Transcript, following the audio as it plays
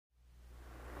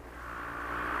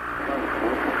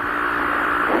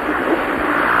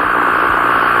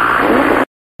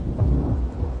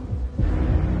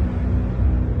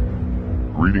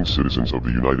Greetings, citizens of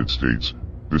the United States.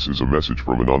 This is a message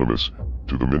from Anonymous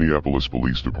to the Minneapolis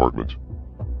Police Department.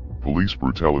 Police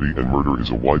brutality and murder is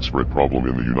a widespread problem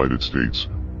in the United States,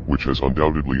 which has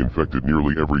undoubtedly infected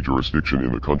nearly every jurisdiction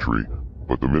in the country,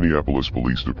 but the Minneapolis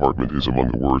Police Department is among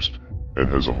the worst, and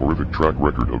has a horrific track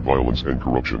record of violence and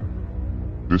corruption.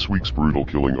 This week's brutal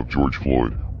killing of George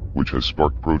Floyd, which has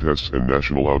sparked protests and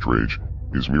national outrage,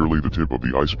 is merely the tip of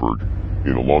the iceberg,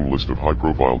 in a long list of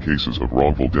high-profile cases of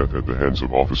wrongful death at the hands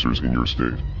of officers in your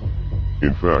state.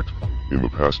 In fact, in the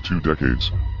past 2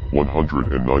 decades,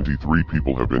 193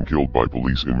 people have been killed by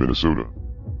police in Minnesota.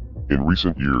 In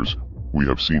recent years, we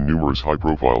have seen numerous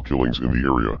high-profile killings in the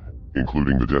area,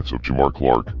 including the deaths of Jamar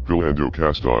Clark, Philando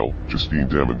Castile, Justine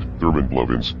Damond, Thurman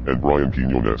Blevins, and Brian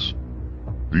Quinones.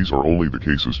 These are only the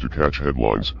cases to catch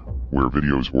headlines, where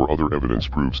videos or other evidence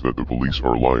proves that the police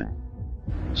are lying.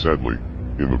 Sadly,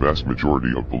 in the vast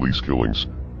majority of police killings,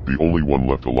 the only one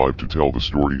left alive to tell the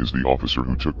story is the officer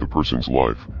who took the person's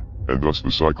life, and thus the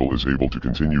cycle is able to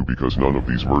continue because none of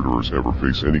these murderers ever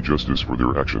face any justice for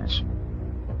their actions.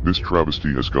 This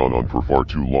travesty has gone on for far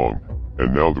too long,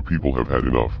 and now the people have had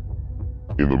enough.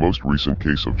 In the most recent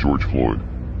case of George Floyd,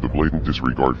 the blatant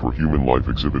disregard for human life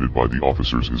exhibited by the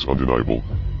officers is undeniable,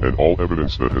 and all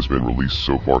evidence that has been released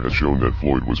so far has shown that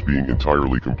Floyd was being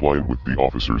entirely compliant with the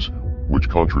officers, which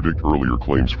contradict earlier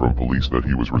claims from police that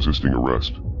he was resisting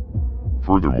arrest.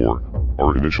 Furthermore,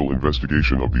 our initial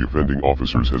investigation of the offending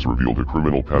officers has revealed a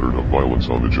criminal pattern of violence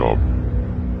on the job.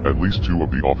 At least 2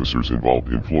 of the officers involved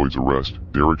in Floyd's arrest,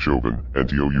 Derek Chauvin and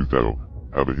Tou Thao,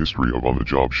 have a history of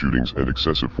on-the-job shootings and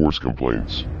excessive force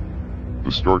complaints.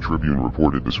 The Star Tribune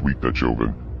reported this week that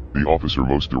Chauvin, the officer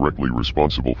most directly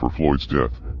responsible for Floyd's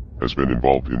death, has been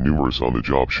involved in numerous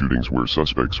on-the-job shootings where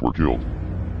suspects were killed.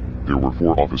 There were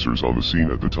 4 officers on the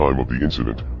scene at the time of the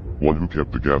incident, 1 who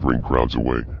kept the gathering crowds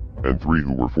away, and 3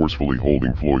 who were forcefully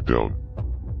holding Floyd down.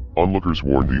 Onlookers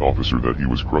warned the officer that he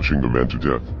was crushing the man to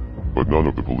death, but none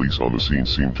of the police on the scene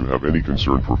seemed to have any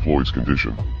concern for Floyd's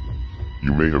condition.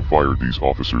 You may have fired these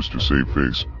officers to save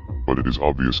face, but it is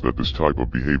obvious that this type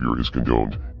of behavior is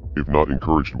condoned, if not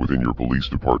encouraged within your police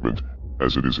department,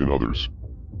 as it is in others.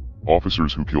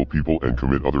 Officers who kill people and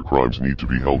commit other crimes need to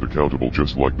be held accountable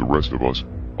just like the rest of us,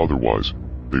 otherwise,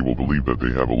 they will believe that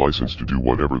they have a license to do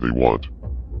whatever they want.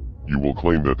 You will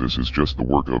claim that this is just the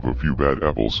work of a few bad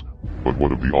apples, but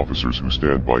what of the officers who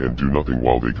stand by and do nothing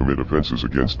while they commit offenses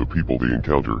against the people they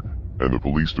encounter, and the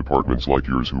police departments like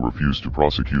yours who refuse to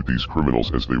prosecute these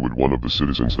criminals as they would one of the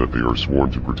citizens that they are sworn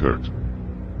to protect?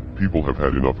 People have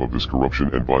had enough of this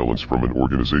corruption and violence from an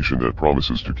organization that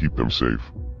promises to keep them safe.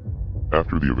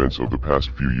 After the events of the past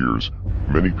few years,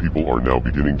 many people are now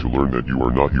beginning to learn that you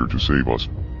are not here to save us,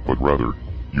 but rather,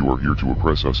 you are here to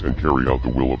oppress us and carry out the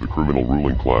will of the criminal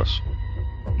ruling class.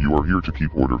 You are here to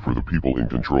keep order for the people in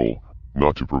control,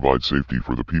 not to provide safety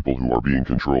for the people who are being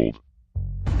controlled.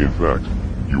 In fact,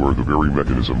 you are the very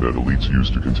mechanism that elites use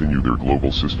to continue their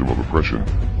global system of oppression,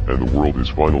 and the world is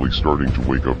finally starting to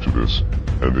wake up to this,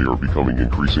 and they are becoming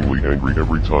increasingly angry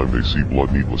every time they see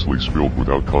blood needlessly spilled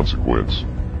without consequence.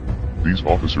 These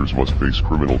officers must face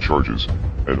criminal charges,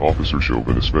 and Officer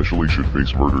Chauvin especially should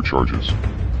face murder charges.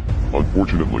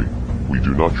 Unfortunately, we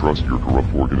do not trust your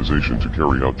corrupt organization to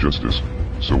carry out justice,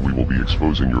 so we will be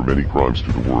exposing your many crimes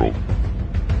to the world.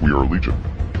 We are Legion.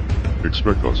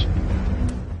 Expect us.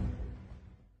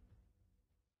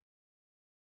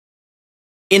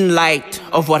 In light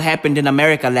of what happened in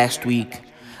America last week,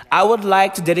 I would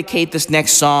like to dedicate this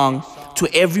next song to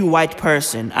every white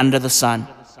person under the sun.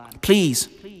 Please,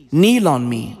 kneel on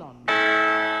me.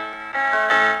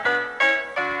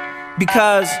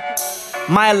 Because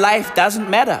my life doesn't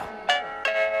matter.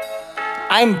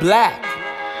 I'm black.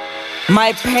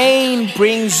 My pain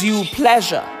brings you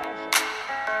pleasure.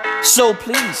 So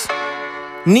please,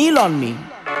 kneel on me.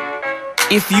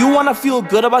 If you want to feel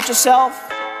good about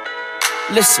yourself,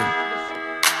 listen.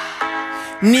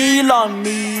 Kneel on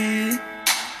me.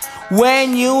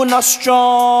 When you're not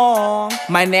strong,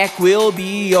 my neck will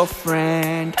be your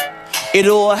friend.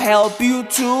 It'll help you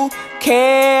to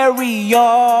carry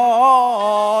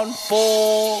on,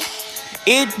 for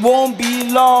it won't be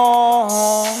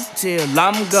long till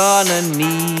I'm gonna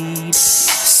need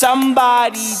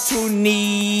somebody to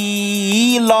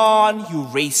kneel on, you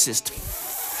racist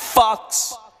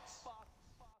fucks.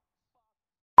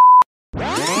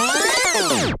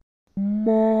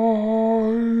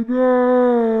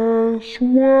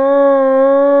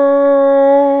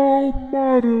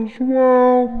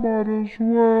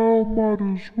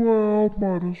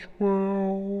 Might as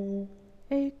well.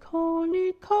 A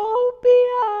cornucopia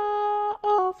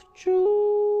of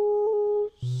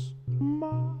juice.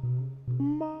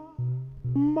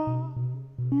 Might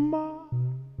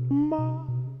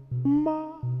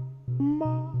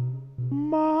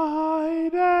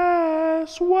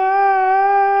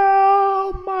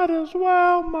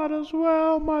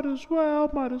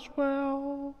as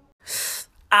well.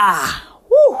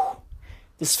 Woo.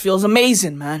 This feels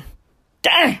amazing, man.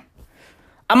 Damn.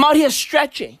 I'm out here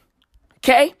stretching.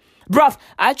 Okay? Bruv,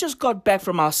 I just got back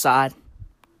from outside.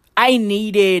 I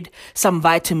needed some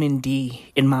vitamin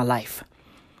D in my life.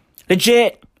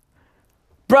 Legit.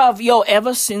 Bruv,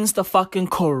 ever since the fucking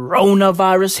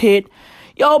coronavirus hit,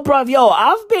 bruv,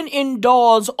 I've been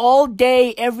indoors all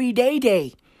day, every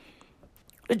day.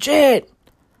 Legit.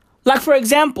 Like, for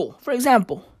example,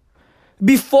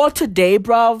 before today,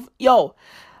 bruv,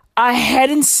 I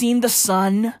hadn't seen the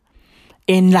sun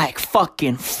in like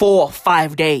fucking 4 or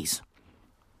 5 days.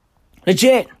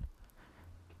 Legit.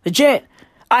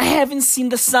 I haven't seen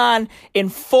the sun in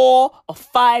 4 or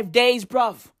 5 days,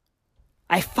 bruv.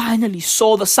 I finally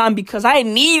saw the sun because I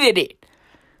needed it.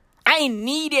 I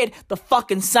needed the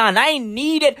fucking sun. I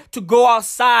needed to go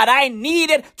outside. I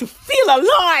needed to feel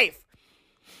alive.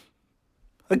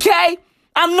 Okay?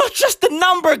 I'm not just a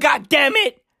number,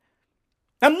 goddammit.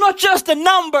 I'm not just a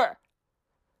number.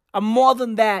 I'm more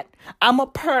than that. I'm a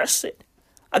person.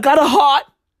 I got a heart.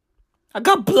 I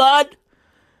got blood.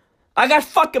 I got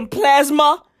fucking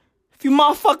plasma. If you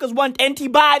motherfuckers want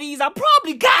antibodies, I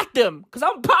probably got them. Because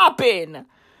I'm popping.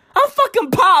 I'm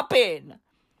fucking popping.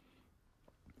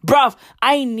 Bruv,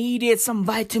 I needed some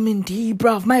vitamin D,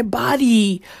 bruv. My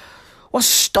body was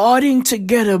starting to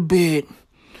get a bit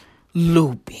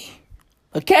loopy.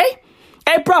 Okay?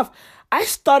 Hey, bruv, I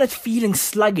started feeling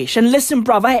sluggish. And listen,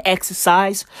 bruv, I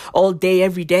exercise all day,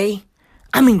 every day.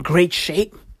 I'm in great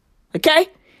shape. Okay?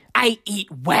 I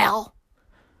eat well.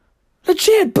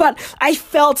 Legit, but I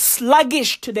felt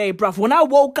sluggish today, bruv. When I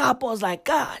woke up, I was like,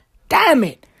 God damn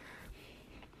it.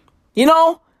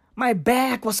 My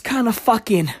back was kind of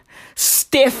fucking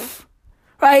stiff,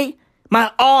 right?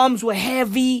 My arms were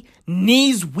heavy,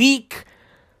 knees weak,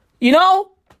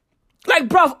 Like,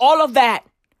 bruv, all of that.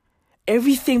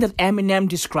 Everything that Eminem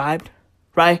described,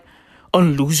 right?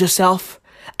 On Lose Yourself,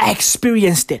 I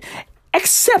experienced it.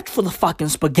 Except for the fucking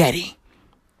spaghetti.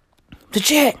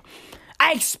 Legit.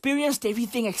 I experienced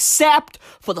everything except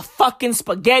for the fucking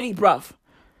spaghetti, bruv.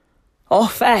 All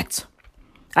facts.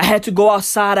 I had to go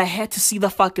outside. I had to see the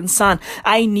fucking sun.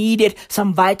 I needed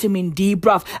some vitamin D,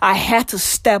 bruv. I had to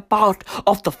step out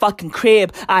of the fucking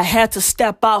crib. I had to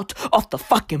step out of the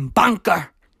fucking bunker.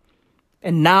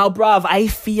 And now, bruv, I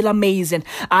feel amazing.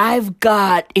 I've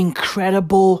got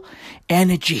incredible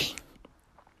energy.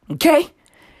 Okay?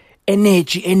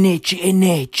 Energy.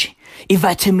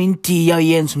 I-vitamin D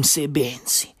yayenza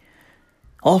umsebenzi.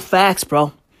 All facts,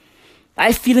 bro.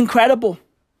 I feel incredible.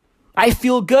 I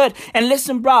feel good. And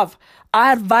listen, bruv,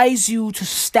 I advise you to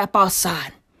step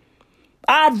outside.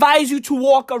 I advise you to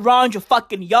walk around your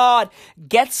fucking yard.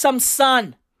 Get some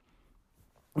sun.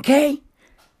 Okay?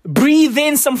 Breathe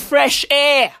in some fresh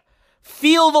air.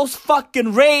 Feel those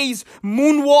fucking rays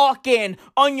moonwalking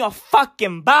on your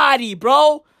fucking body,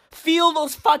 bro. Feel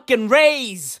those fucking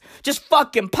rays just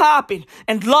fucking popping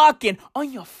and locking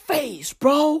on your face,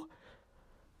 bro.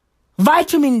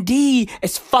 Vitamin D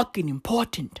is fucking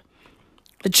important.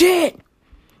 Legit.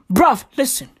 Bruv,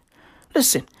 listen.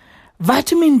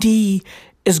 Vitamin D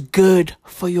is good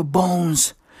for your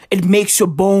bones. It makes your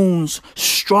bones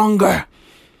stronger.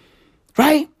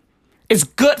 Right? It's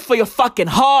good for your fucking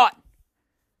heart.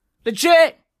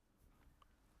 Legit.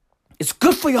 It's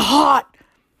good for your heart.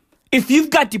 If you've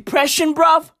got depression,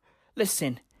 bruv,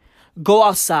 listen, go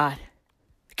outside.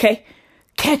 Okay?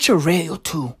 Catch a ray or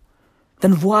two.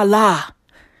 Then voila.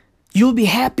 You'll be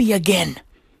happy again.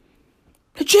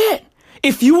 Legit.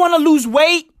 If you want to lose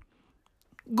weight,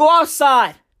 go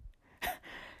outside.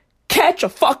 Catch a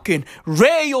fucking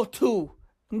ray or two.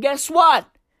 And guess what?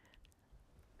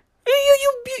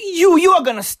 You are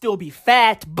gonna still be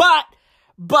fat, but,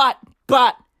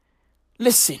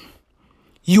 listen,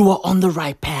 you are on the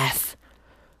right path,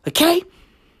 okay?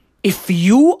 If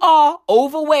you are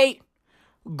overweight,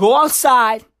 go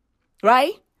outside,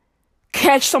 right?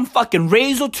 Catch some fucking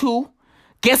rays or two,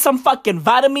 get some fucking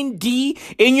vitamin D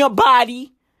in your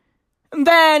body, and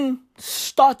then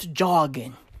start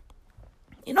jogging,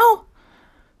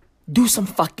 Do some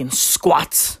fucking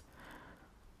squats.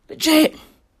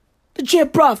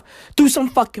 Legit, bruv. Do some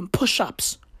fucking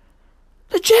push-ups.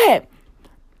 Legit.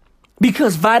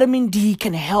 Because vitamin D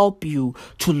can help you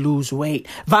to lose weight.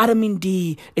 Vitamin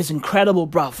D is incredible,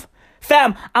 bruv.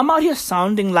 Fam, I'm out here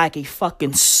sounding like a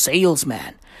fucking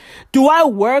salesman. Do I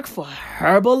work for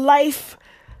Herbalife?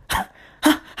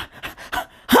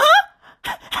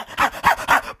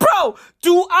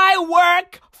 Do I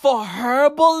work for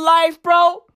Herbalife,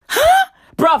 bro? Huh?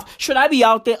 Bruv, should I be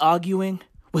out there arguing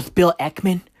with Bill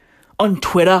Ackman on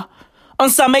Twitter? On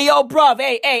some, hey, yo, bruv,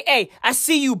 hey, I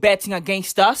see you betting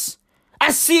against us.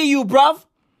 I see you, bruv.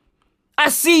 I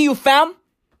see you, fam.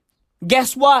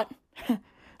 Guess what?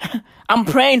 I'm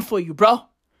praying for you, bro.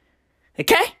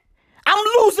 Okay? I'm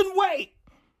losing weight.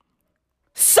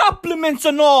 Supplements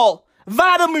and all.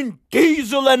 Vitamin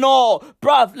diesel and all.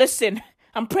 Bruv, listen.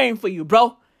 I'm praying for you,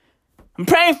 bro. I'm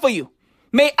praying for you.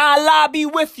 May Allah be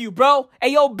with you, bro. Hey,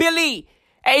 yo, Billy.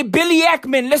 Hey, Billy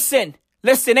Ackman, listen.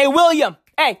 Listen. Hey, William.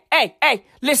 Hey,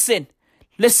 listen.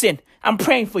 Listen. I'm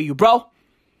praying for you, bro.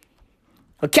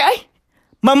 Okay?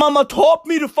 My mama taught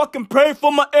me to fucking pray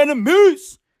for my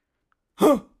enemies.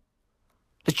 Huh.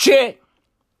 Legit,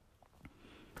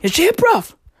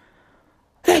 bruv.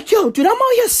 Like, yo, dude, I'm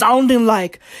out here sounding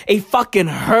like a fucking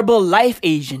Herbalife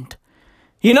agent.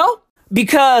 You know?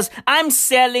 Because I'm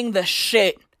selling the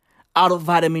shit out of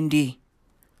vitamin D.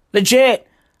 Legit.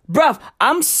 Bruv,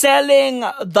 I'm selling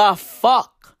the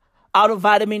fuck out of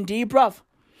vitamin D, bruv.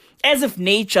 As if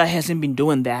nature hasn't been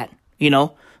doing that, you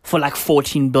know, for like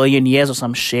 14 billion years or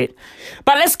some shit.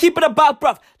 But let's keep it a buck,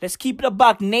 bruv. Let's keep it a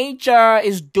buck. Nature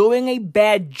is doing a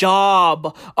bad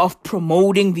job of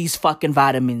promoting these fucking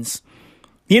vitamins.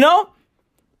 You know?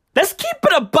 Let's keep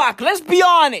it a buck. Let's be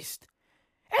honest.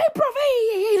 Hey, bruv,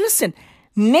 hey, listen.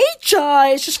 Nature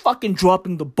is just fucking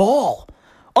dropping the ball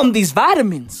on these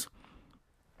vitamins.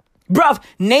 Bruv,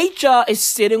 nature is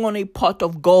sitting on a pot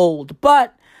of gold,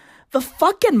 but the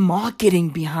fucking marketing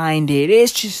behind it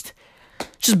is just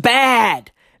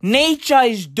bad. Nature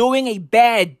is doing a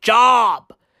bad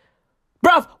job.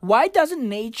 Bruv, why doesn't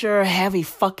nature have a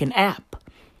fucking app?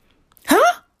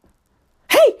 Huh?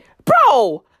 Hey,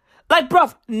 bro! Like,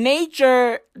 bruv,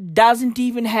 nature doesn't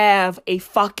even have a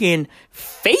fucking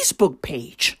Facebook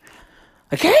page.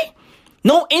 Okay?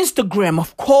 No Instagram,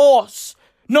 of course.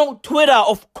 No Twitter,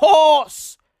 of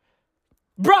course.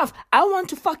 Bruv, I want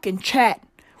to fucking chat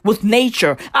with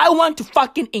nature. I want to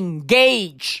fucking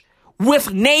engage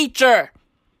with nature.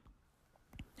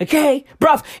 Okay?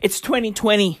 Bruv, it's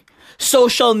 2020.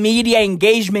 Social media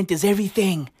engagement is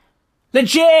everything.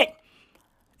 Legit.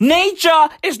 Nature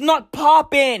is not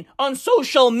popping on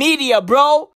social media,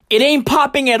 bro. It ain't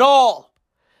popping at all.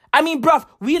 I mean, bruv,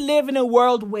 we live in a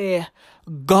world where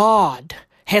God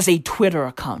has a Twitter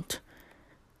account.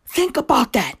 Think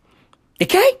about that.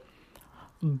 Okay?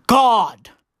 God,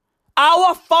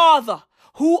 our Father,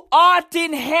 who art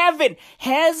in heaven,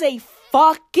 has a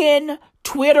fucking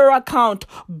Twitter account.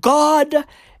 God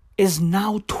is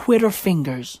now Twitter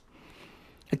fingers.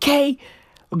 Okay?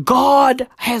 God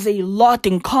has a lot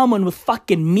in common with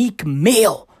fucking Meek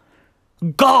Mill.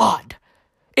 God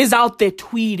is out there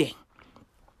tweeting.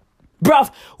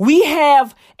 Bruv, we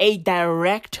have a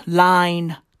direct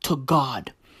line to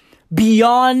God.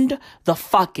 Beyond the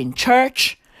fucking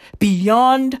church,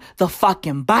 beyond the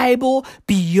fucking Bible,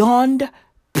 beyond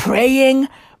praying.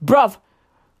 Bruv,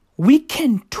 we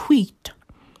can tweet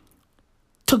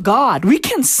to God. We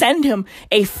can send him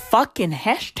a fucking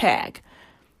hashtag.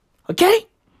 Okay?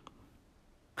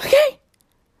 Okay?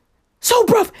 So,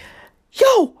 bruv,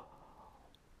 yo,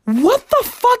 what the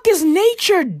fuck is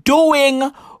nature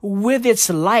doing with its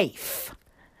life?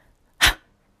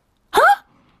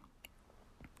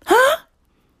 Huh?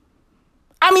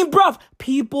 I mean, bruv,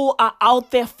 people are out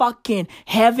there fucking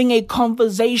having a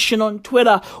conversation on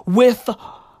Twitter with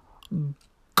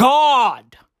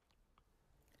God.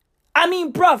 I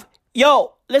mean, bruv,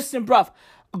 yo, listen, bruv,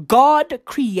 God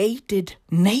created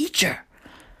nature.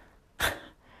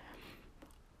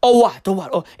 Or what?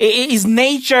 Oh, is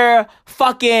nature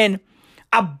fucking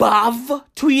above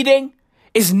tweeting?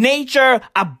 Is nature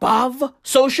above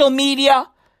social media?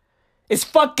 Is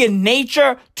fucking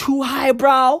nature too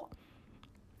highbrow?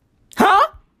 Huh?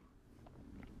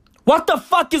 What the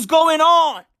fuck is going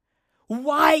on?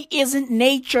 Why isn't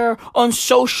nature on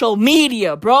social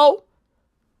media, bro?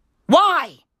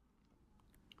 Why?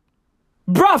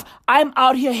 Bruv, I'm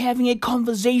out here having a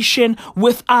conversation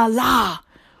with Allah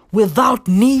without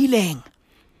kneeling.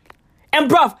 And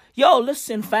bruv, yo,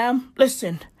 listen, fam,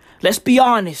 listen. Let's be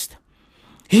honest.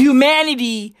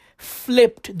 Humanity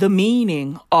flipped the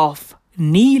meaning of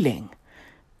kneeling.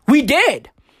 We did.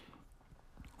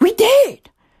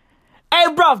 Hey,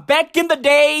 bruv, back in the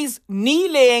days,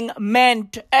 kneeling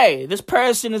meant, hey, this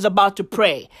person is about to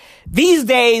pray. These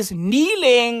days,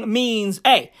 kneeling means,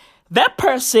 hey, that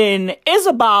person is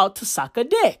about to suck a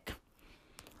dick.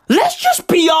 Let's just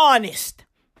be honest.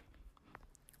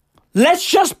 Let's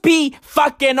just be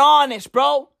fucking honest,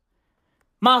 bro.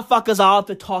 Motherfuckers are out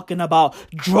there talking about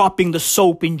dropping the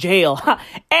soap in jail.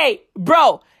 Hey,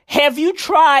 bro, have you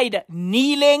tried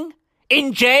kneeling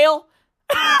in jail?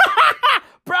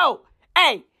 Bro,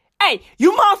 hey,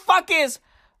 you motherfuckers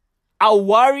are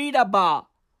worried about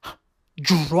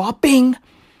dropping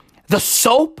the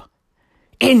soap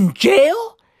in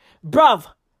jail? Bruv,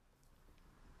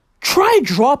 try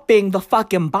dropping the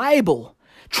fucking Bible.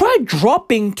 Try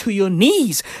dropping to your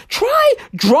knees. Try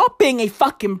dropping a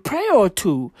fucking prayer or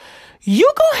two. You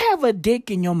gonna have a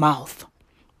dick in your mouth.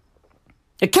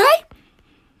 Okay?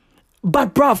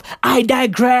 But bruv, I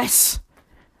digress.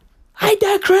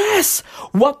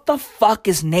 What the fuck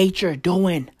is nature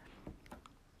doing?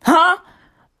 Huh?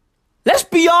 Let's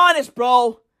be honest,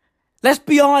 bro. Let's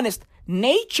be honest.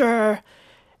 Nature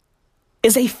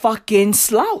is a fucking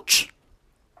slouch.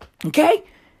 Okay?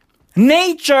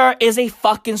 Nature is a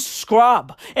fucking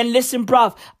scrub. And listen,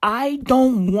 bruv, I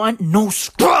don't want no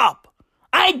scrub.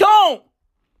 I don't.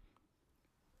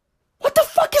 What the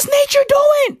fuck is nature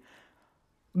doing?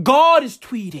 God is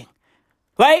tweeting,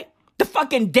 right? The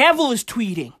fucking devil is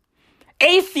tweeting.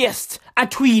 Atheists are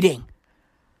tweeting.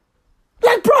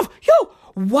 Like, bruv, yo,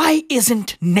 why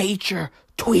isn't nature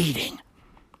tweeting?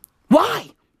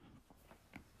 Why?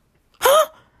 Huh?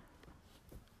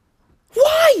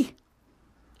 Why?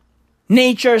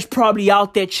 Nature is probably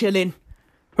out there chilling,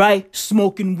 right?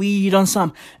 Smoking weed on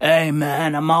some. Hey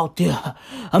man, I'm out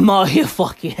here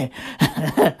fucking.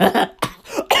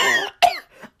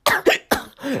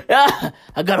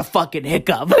 I got a fucking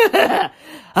hiccup.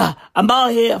 I'm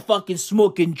out here fucking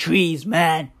smoking trees,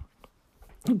 man.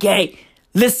 Okay,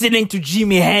 listening to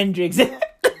Jimi Hendrix.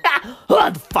 Oh,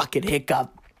 the fucking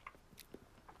hiccup.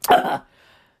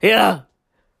 Yeah.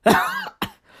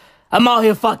 I'm out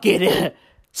here fucking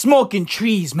smoking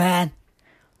trees, man.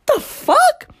 The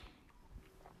fuck?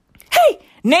 Hey,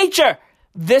 nature,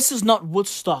 this is not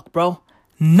Woodstock, bro.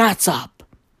 Nuts up.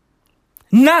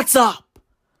 Nuts up.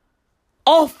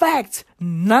 All facts,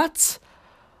 nuts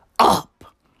up.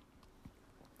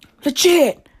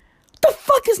 Legit. The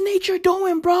fuck is nature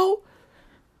doing, bro?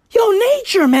 Yo,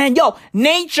 nature, man. Yo,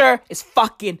 nature is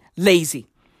fucking lazy.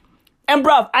 And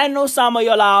bruv, I know some of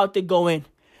y'all are out there going,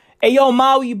 hey, yo,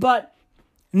 Maui, but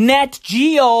Nat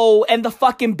Geo and the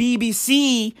fucking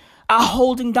BBC are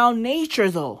holding down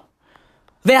nature, though.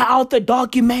 They're out there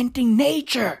documenting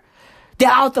nature. They're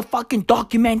out there fucking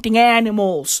documenting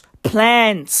animals,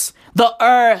 plants, the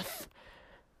earth.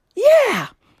 Yeah.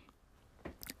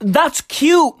 That's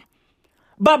cute.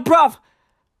 But, bruv,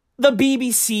 the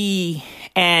BBC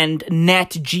and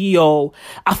Nat Geo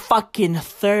are fucking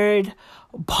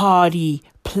third-party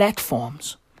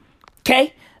platforms.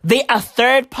 Okay? They are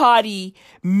third-party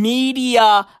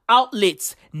media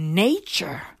outlets.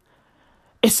 Nature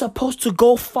is supposed to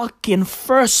go fucking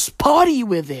first party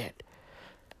with it.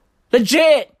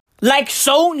 Legit. Like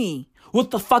Sony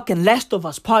with the fucking Last of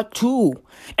Us Part 2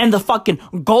 and the fucking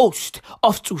Ghost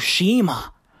of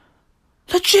Tsushima.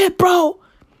 Legit, bro.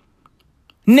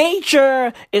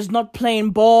 Nature is not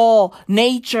playing ball.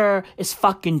 Nature is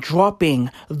fucking dropping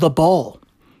the ball.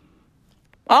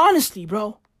 Honestly,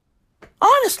 bro.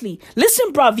 Honestly.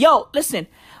 Listen, bruv. Yo, listen.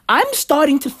 I'm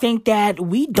starting to think that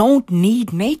we don't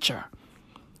need nature.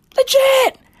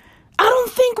 Legit. I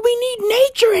don't think we need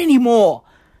nature anymore.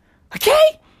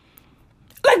 Okay?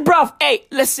 Like, bruv, hey,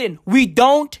 listen. We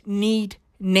don't need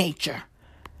nature.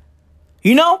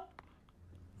 You know?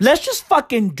 Let's just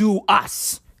fucking do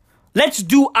us. Let's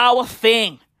do our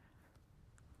thing.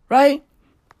 Right?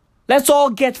 Let's all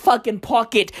get fucking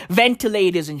pocket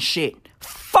ventilators and shit.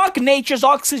 Fuck nature's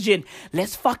oxygen.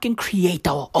 Let's fucking create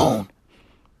our own.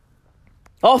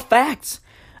 All facts.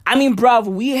 I mean, bruv,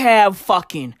 we have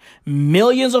fucking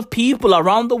millions of people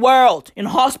around the world in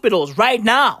hospitals right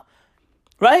now.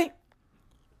 Right?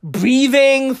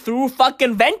 Breathing through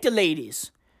fucking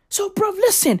ventilators. So, bruv,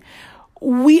 listen.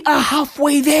 We are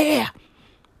halfway there.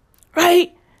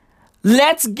 Right?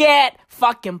 Let's get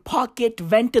fucking pocket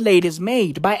ventilators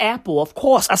made by Apple, of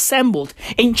course, assembled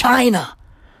in China.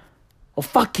 Or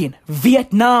fucking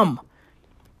Vietnam.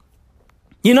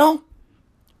 You know?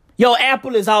 Yo,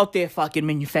 Apple is out there fucking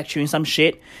manufacturing some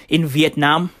shit in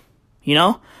Vietnam. You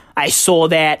know? I saw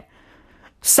that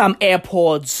some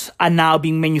AirPods are now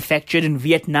being manufactured in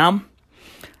Vietnam.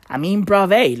 I mean,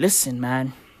 bruv, hey, listen,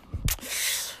 man.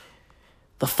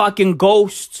 The fucking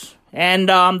ghosts and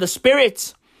the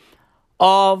spirits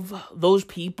of those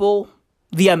people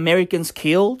the Americans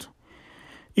killed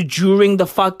during the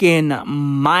fucking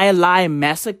My Lai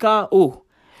massacre. Ooh,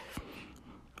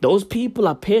 those people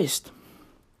are pissed.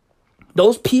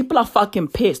 Those people are fucking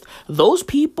pissed. Those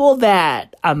people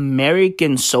that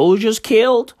American soldiers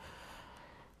killed,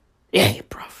 Yeah,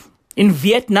 bro. In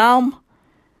Vietnam,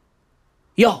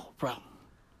 yo, bro.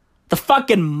 The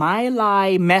fucking My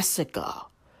Lai massacre.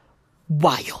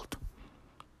 Wild.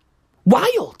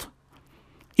 Wild.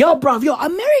 Yo, bro,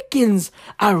 Americans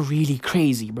are really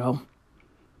crazy, bro.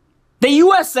 The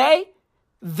USA,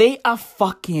 they are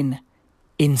fucking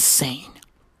insane.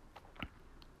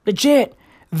 Legit,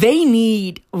 they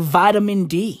need vitamin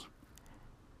D.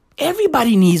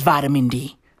 Everybody needs vitamin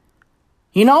D.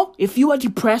 You know, if you are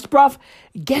depressed, bruv,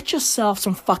 get yourself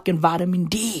some fucking vitamin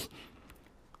D.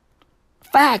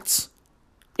 Facts.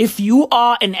 If you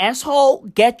are an asshole,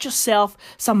 get yourself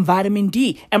some vitamin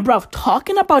D. And bruv,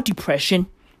 talking about depression,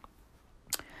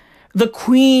 the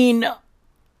Queen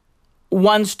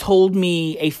once told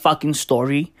me a fucking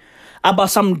story about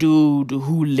some dude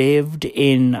who lived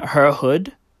in her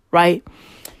hood, right?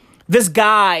 This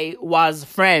guy was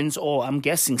friends, or I'm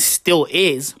guessing still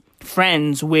is,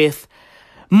 friends with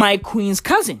my Queen's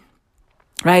cousin,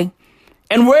 right?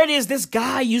 And word is this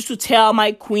guy used to tell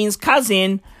my Queen's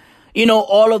cousin, you know,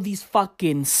 all of these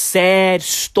fucking sad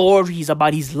stories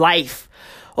about his life.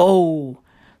 Oh,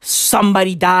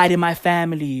 somebody died in my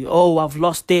family. Oh, I've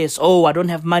lost this. Oh, I don't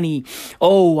have money.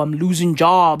 Oh, I'm losing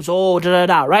jobs. Oh,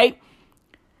 da-da-da, right?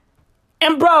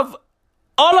 And bruv,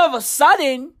 all of a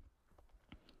sudden,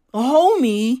 a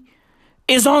homie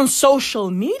is on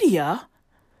social media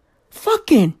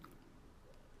fucking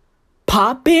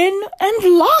popping and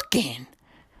locking.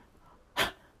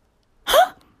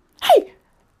 Huh? Hey,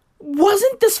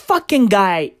 wasn't this fucking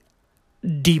guy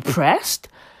depressed?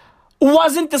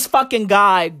 Wasn't this fucking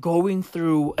guy going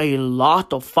through a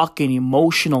lot of fucking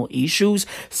emotional issues?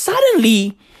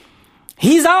 Suddenly,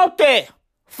 he's out there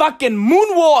fucking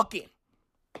moonwalking.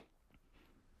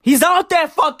 He's out there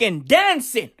fucking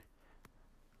dancing.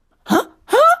 Huh?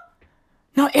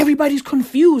 Now everybody's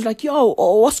confused. Like, yo,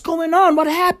 what's going on? What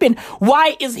happened?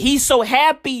 Why is he so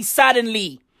happy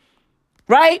suddenly?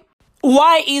 Right?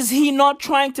 Why is he not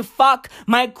trying to fuck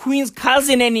my Queen's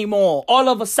cousin anymore? All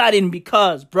of a sudden,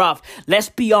 because, bruv, let's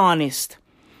be honest.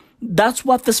 That's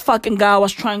what this fucking guy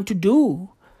was trying to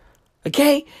do.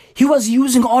 Okay? He was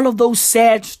using all of those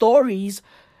sad stories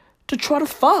to try to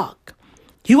fuck.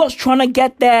 He was trying to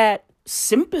get that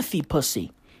sympathy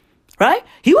pussy. Right?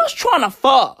 He was trying to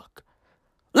fuck.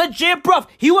 Legit, bruv.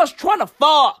 He was trying to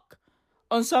fuck.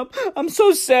 On some, I'm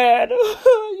so sad.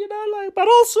 You know, like, but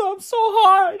also I'm so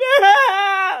hard.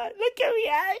 Look at me.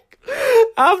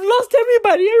 I've lost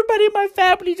everybody. Everybody in my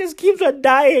family just keeps on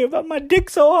dying. But my dick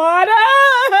so hard.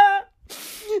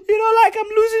 You know, like I'm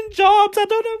losing jobs. I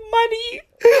don't have money.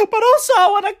 But also I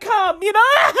want to come, you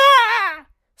know.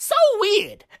 So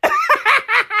weird.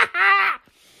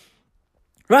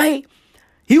 Right?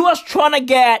 He was trying to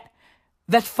get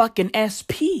that fucking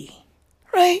SP.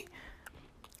 Right?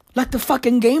 Like the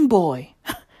fucking Game Boy.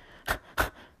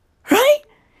 Right?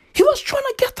 He was trying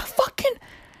to get the fucking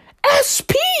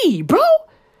SP, bro.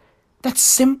 That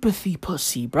sympathy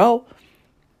pussy, bro.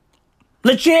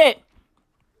 Legit.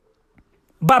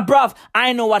 But, bruv,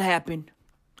 I know what happened.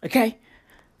 Okay?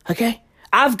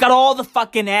 I've got all the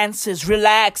fucking answers.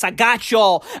 Relax. I got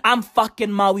y'all. I'm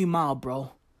fucking Maui Mao,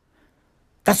 bro.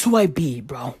 That's who I be,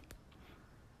 bro.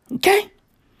 Okay?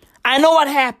 I know what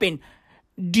happened.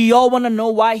 Do y'all want to know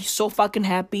why he's so fucking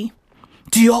happy?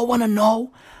 Do y'all want to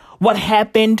know what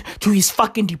happened to his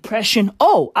fucking depression?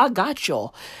 Oh, I got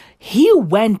y'all. He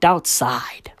went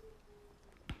outside.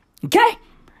 Okay?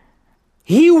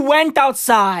 He went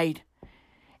outside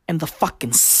and the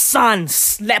fucking sun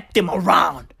slapped him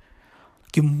around.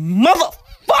 You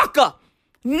motherfucker!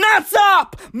 Nuts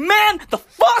up! Man, the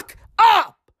fuck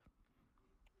up!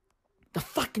 The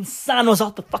fucking sun was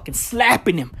out there fucking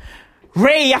slapping him.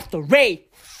 Ray after ray.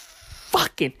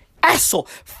 Fucking asshole.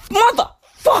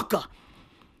 Motherfucker.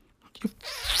 You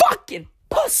fucking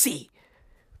pussy.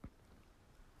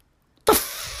 The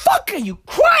fuck are you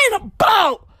crying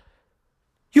about?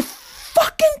 You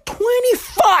fucking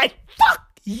 25.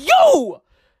 Fuck you.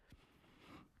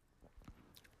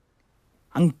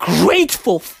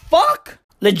 Ungrateful fuck.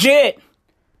 Legit.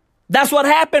 That's what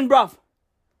happened, bruv.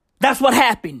 That's what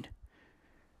happened.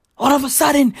 All of a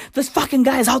sudden, this fucking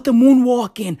guy is out there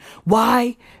moonwalking.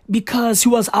 Why? Because he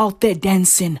was out there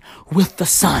dancing with the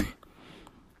sun.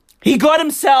 He got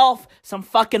himself some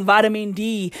fucking vitamin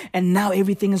D, and now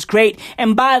everything is great.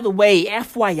 And by the way,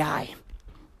 FYI,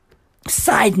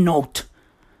 side note,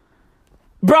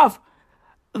 bruv,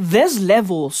 there's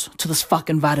levels to this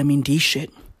fucking vitamin D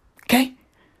shit. Okay?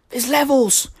 There's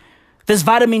levels. There's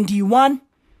vitamin D1,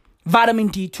 vitamin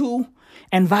D2,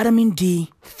 and vitamin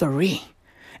D3.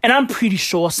 And I'm pretty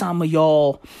sure some of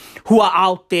y'all who are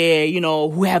out there, you know,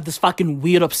 who have this fucking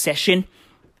weird obsession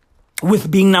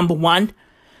with being number one.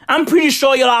 I'm pretty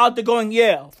sure you're out there going,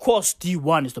 yeah, of course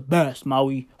D1 is the best,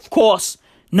 Maui. Of course.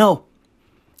 No.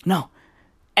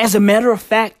 As a matter of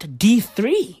fact,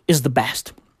 D3 is the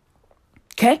best.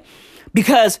 Okay?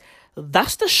 Because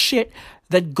that's the shit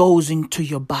that goes into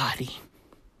your body.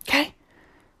 Okay?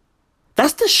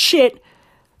 That's the shit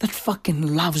that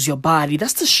fucking loves your body.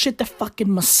 That's the shit that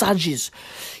fucking massages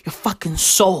your fucking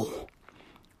soul.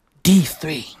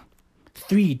 D3.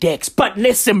 3 dicks. But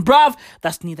listen, bruv,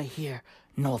 that's neither here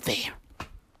nor there.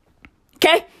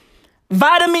 Okay?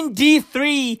 Vitamin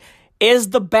D3 is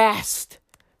the best.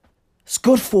 It's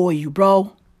good for you,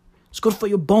 bro. It's good for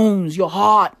your bones, your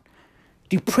heart,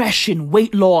 depression,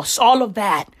 weight loss, all of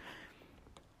that.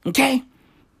 Okay?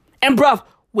 And bruv,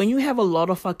 when you have a lot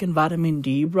of fucking vitamin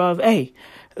D, bruv, hey,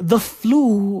 the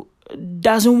flu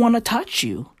doesn't want to touch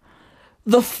you.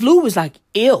 The flu is like,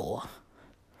 ew.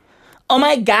 Oh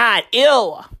my God,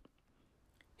 ew.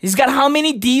 He's got how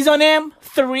many D's on him?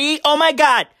 3? Oh my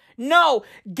God. No,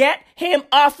 get him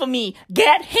off of me.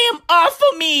 Get him off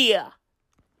of me.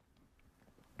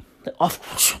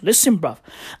 Listen, bruv,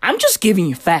 I'm just giving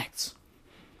you facts.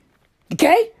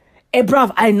 Okay? Hey,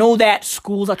 bruv, I know that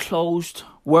schools are closed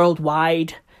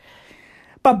worldwide.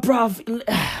 But, bruv,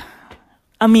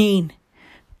 I mean,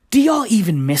 do y'all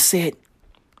even miss it?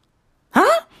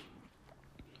 Huh?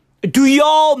 Do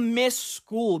y'all miss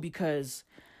school? Because,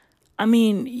 I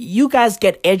mean, you guys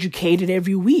get educated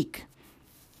every week.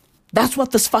 That's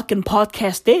what this fucking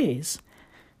podcast is.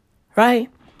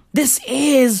 Right? This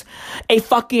is a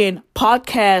fucking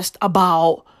podcast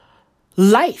about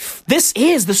life. This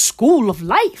is the school of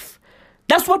life.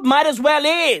 That's what might as well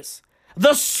is.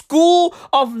 The school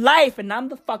of life. And I'm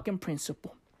the fucking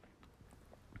principal.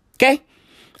 Okay?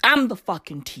 I'm the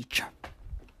fucking teacher.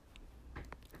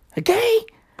 Okay?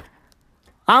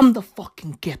 I'm the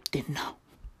fucking captain now.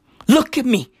 Look at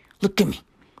me. Look at me.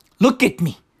 Look at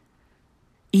me.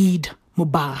 Eid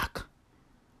Mubarak.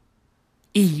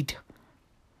 Eid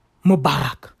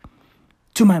Mubarak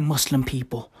to my Muslim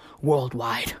people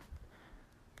worldwide.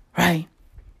 Right?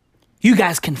 You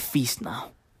guys can feast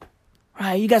now.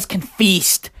 Right? You guys can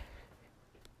feast.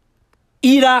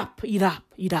 Eat up, eat up,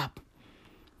 eat up.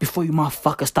 Before you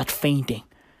motherfuckers start fainting.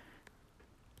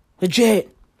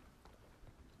 Legit.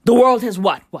 The world has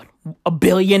what? 1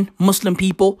 billion Muslim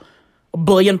people? 1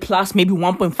 billion plus, maybe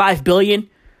 1.5 billion.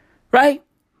 Right?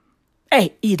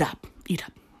 Hey, eat up, eat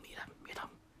up.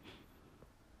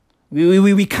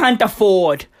 We can't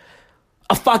afford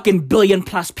a fucking 1 billion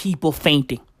plus people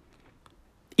fainting.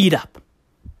 Eat up.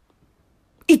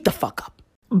 Eat the fuck up.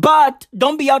 But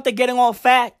don't be out there getting all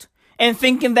fat and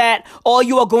thinking that all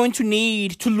you are going to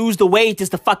need to lose the weight is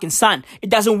the fucking sun. It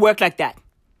doesn't work like that.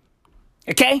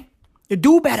 Okay? You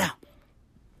do better.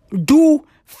 Do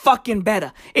fucking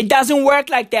better. It doesn't work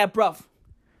like that, bruv.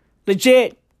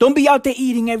 Legit. Don't be out there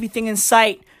eating everything in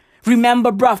sight.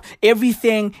 Remember, bruv,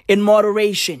 everything in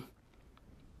moderation.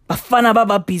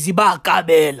 Don't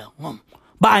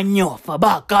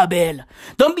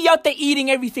be out there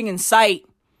eating everything in sight.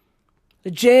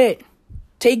 Legit.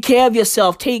 Take care of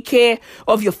yourself. Take care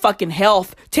of your fucking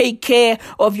health. Take care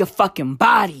of your fucking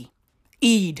body.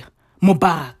 Eid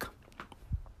Mubarak.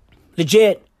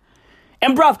 Legit.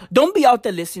 And bruv, don't be out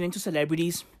there listening to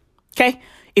celebrities. Okay?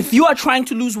 If you are trying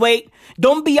to lose weight,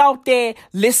 don't be out there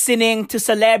listening to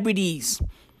celebrities.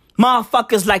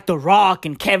 Motherfuckers like The Rock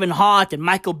and Kevin Hart and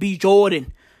Michael B.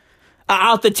 Jordan are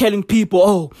out there telling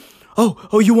people,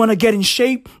 oh, you want to get in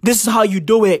shape? This is how you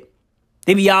do it.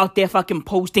 They be out there fucking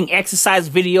posting exercise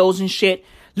videos and shit.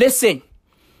 Listen,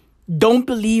 don't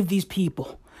believe these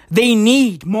people. They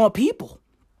need more people.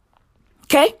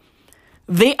 Okay?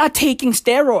 They are taking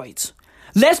steroids.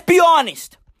 Let's be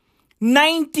honest.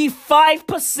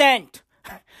 95%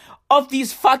 of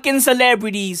these fucking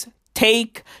celebrities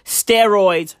take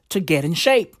steroids to get in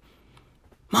shape.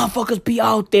 Motherfuckers be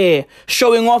out there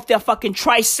showing off their fucking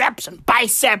triceps and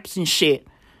biceps and shit.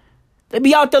 They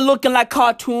be out there looking like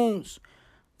cartoons.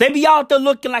 They be out there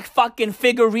looking like fucking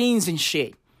figurines and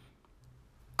shit.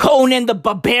 Conan the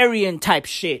Barbarian type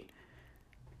shit.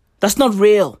 That's not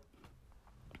real.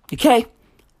 Okay?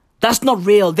 That's not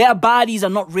real. Their bodies are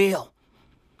not real.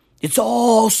 It's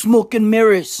all smoke and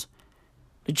mirrors.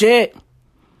 Legit.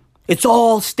 It's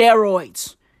all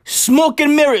steroids. Smoke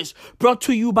and mirrors brought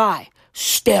to you by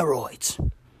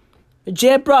steroids.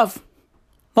 Legit, bruv.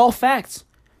 All facts.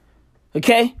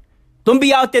 Okay? Don't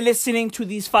be out there listening to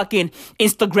these fucking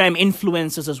Instagram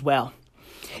influencers as well.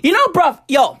 You know, bruv,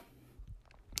 yo.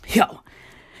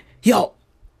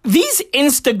 These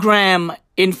Instagram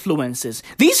influencers,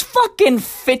 these fucking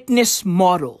fitness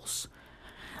models.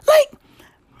 Like,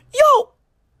 yo,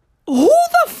 who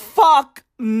the fuck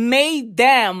made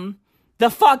them the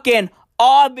fucking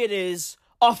arbiters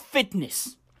of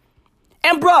fitness?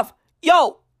 And bruv,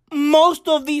 yo, most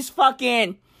of these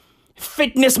fucking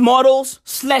fitness models /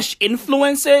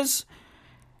 influencers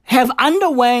have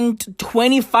underwent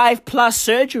 25 plus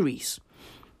surgeries.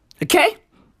 Okay?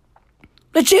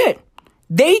 Legit.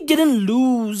 They didn't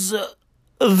lose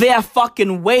their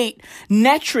fucking weight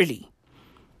naturally.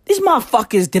 These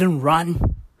motherfuckers didn't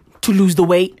run to lose the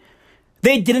weight.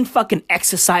 They didn't fucking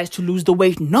exercise to lose the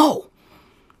weight. No.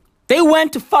 They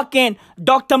went to fucking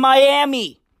Dr.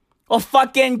 Miami or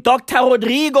fucking Dr.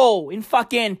 Rodrigo in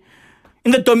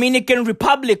the Dominican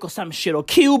Republic or some shit, or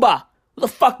Cuba. Who the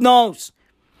fuck knows?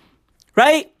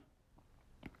 Right?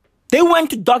 They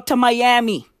went to Dr.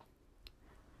 Miami.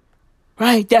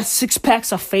 Right? Their six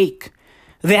packs are fake.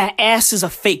 Their asses are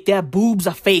fake. Their boobs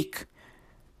are fake.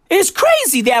 It's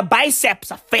crazy. Their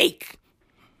biceps are fake.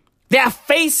 Their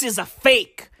faces are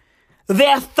fake.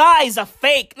 Their thighs are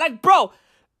fake. Like, bro,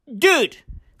 dude,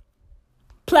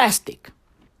 plastic.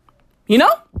 You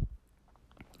know?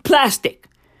 Plastic.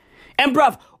 And,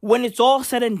 bruv, when it's all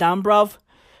said and done, bruv,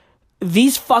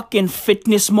 these fucking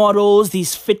fitness models,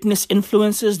 these fitness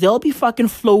influencers, they'll be fucking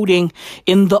floating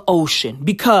in the ocean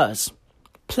because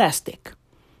plastic.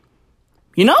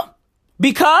 You know?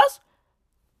 Because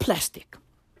plastic.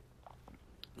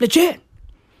 Legit.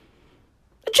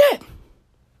 Legit.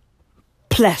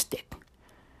 Plastic.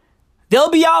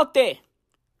 They'll be out there.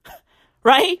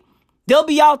 Right? They'll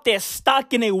be out there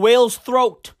stuck in a whale's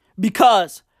throat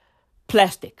because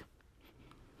plastic.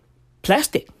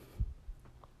 Plastic.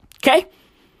 Okay?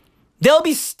 They'll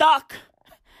be stuck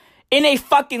in a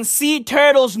fucking sea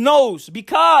turtle's nose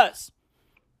because,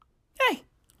 hey,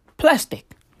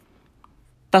 plastic.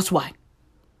 That's why.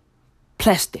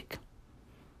 Plastic.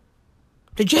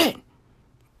 Legit.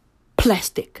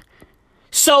 Plastic.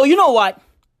 So, you know what?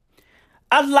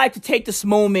 I'd like to take this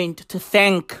moment to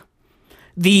thank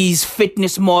these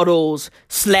fitness models /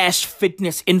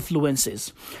 fitness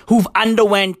influencers who've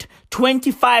underwent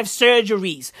 25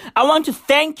 surgeries. I want to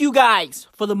thank you guys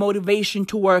for the motivation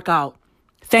to work out.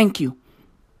 Thank you.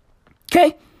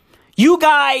 Okay? You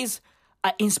guys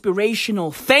are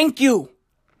inspirational. Thank you.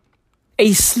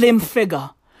 A slim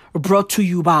figure brought to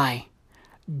you by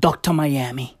Dr.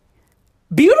 Miami.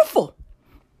 Beautiful.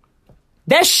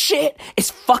 That shit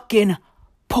is fucking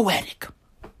poetic.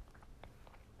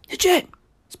 Legit.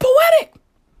 It's poetic.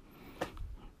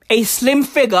 A slim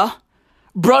figure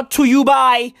brought to you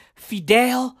by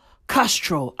Fidel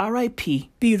Castro. R.I.P.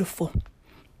 Beautiful.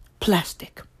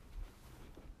 Plastic.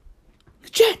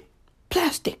 Legit.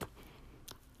 Plastic.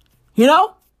 You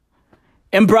know?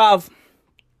 And bruv,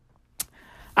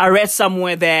 I read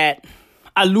somewhere that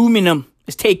aluminum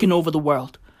is taking over the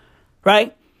world.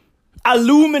 Right?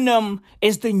 Aluminum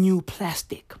is the new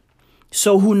plastic.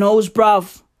 So who knows,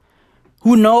 bruv?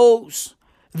 Who knows?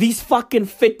 These fucking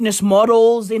fitness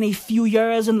models in a few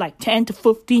years, in like 10 to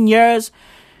 15 years,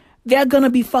 they're gonna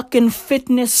be fucking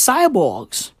fitness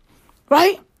cyborgs.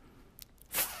 Right?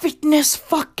 Fitness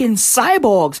fucking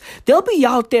cyborgs. They'll be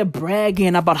out there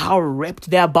bragging about how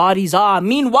ripped their bodies are.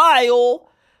 Meanwhile,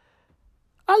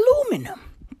 aluminum.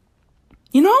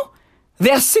 You know?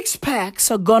 Their six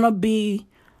packs are gonna be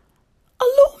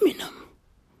aluminum.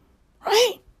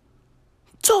 Right?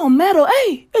 It's all metal.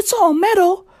 Hey, it's all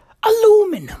metal.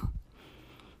 Aluminum.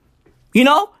 You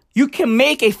know? You can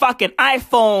make a fucking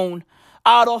iPhone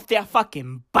out of their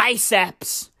fucking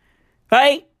biceps.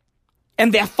 Right?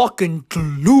 And their fucking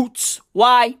glutes.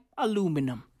 Why?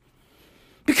 Aluminum.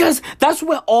 Because that's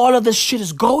where all of this shit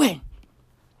is going.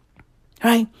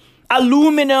 Right?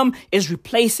 Aluminum is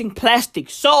replacing plastic.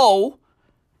 So,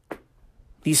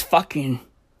 these fucking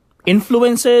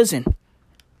influencers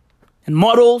and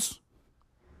models,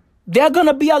 they're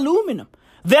gonna be aluminum.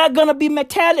 They're gonna be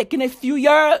metallic in a few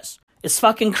years. It's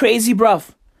fucking crazy,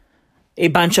 bruv. A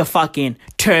bunch of fucking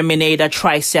Terminator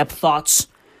tricep thoughts,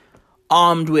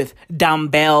 armed with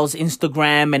dumbbells,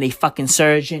 Instagram, and a fucking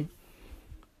surgeon.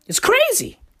 It's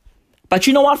crazy. But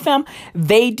you know what, fam?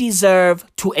 They deserve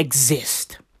to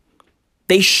exist.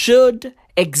 They should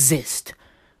exist.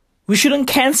 We shouldn't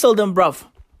cancel them, bruv.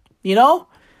 You know?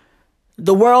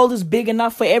 The world is big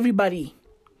enough for everybody.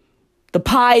 The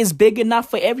pie is big enough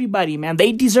for everybody, man.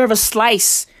 They deserve a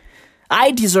slice.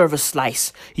 I deserve a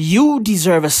slice. You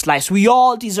deserve a slice. We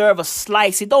all deserve a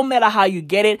slice. It don't matter how you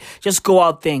get it. Just go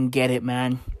out there and get it,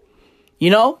 man. You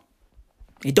know?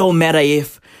 It don't matter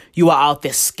if you are out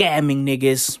there scamming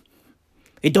niggas.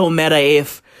 It don't matter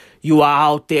if you are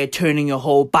out there turning your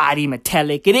whole body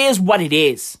metallic. It is what it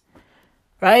is.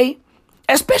 Right?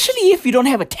 Especially if you don't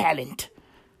have a talent.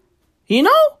 You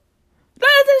know?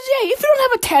 Yeah, if you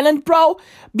don't have a talent, bro,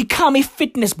 become a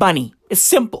fitness bunny. It's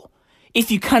simple.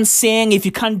 If you can't sing, if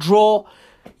you can't draw,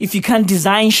 if you can't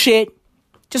design shit,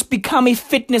 just become a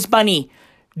fitness bunny.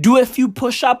 Do a few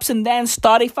push-ups and then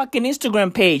start a fucking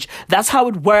Instagram page. That's how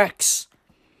it works.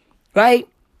 Right?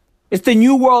 It's the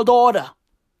new world order.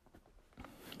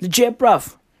 Legit,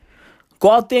 bruv.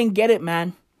 Go out there and get it,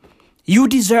 man. You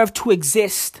deserve to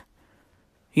exist.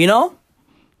 You know?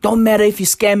 Don't matter if you're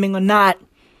scamming or not.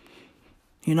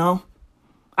 You know?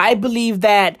 I believe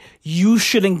that you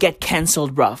shouldn't get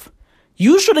cancelled, bruv.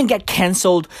 You shouldn't get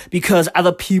cancelled because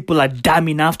other people are dumb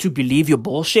enough to believe your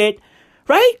bullshit.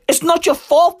 Right? It's not your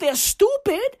fault they're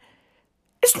stupid.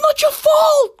 It's not your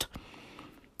fault.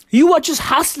 You are just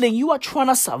hustling. You are trying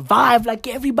to survive like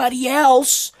everybody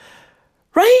else.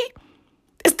 Right?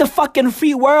 It's the fucking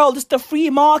free world. It's the free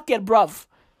market, bruv.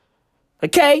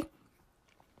 Okay?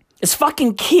 It's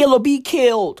fucking kill or be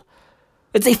killed.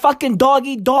 It's a fucking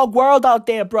dog-eat-dog world out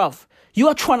there, bruv. You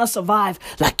are trying to survive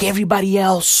like everybody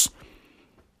else.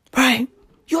 Right?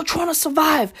 You're trying to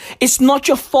survive. It's not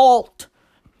your fault.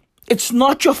 It's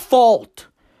not your fault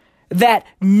that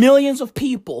millions of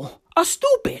people are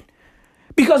stupid.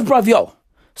 Because, bruv, yo,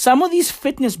 some of these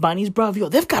fitness bunnies, bruv, yo,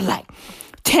 they've got like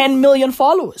 10 million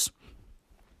followers.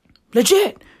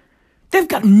 Legit. They've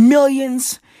got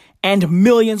millions and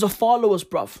millions of followers,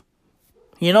 bruv.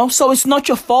 You know? So it's not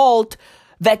your fault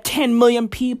that 10 million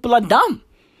people are dumb.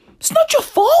 It's not your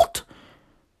fault.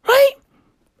 Right?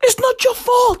 It's not your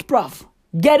fault, bruv.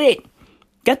 Get it.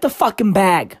 Get the fucking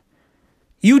bag.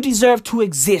 You deserve to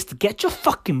exist. Get your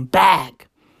fucking bag.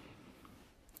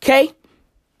 Okay?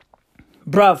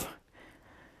 Bruv.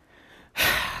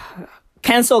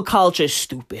 Cancel culture is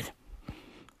stupid.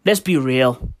 Let's be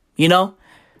real. You know?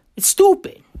 It's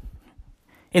stupid.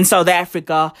 In South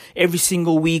Africa, every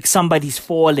single week, somebody's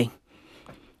falling.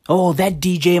 Oh, that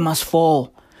DJ must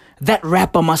fall. That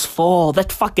rapper must fall.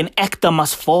 That fucking actor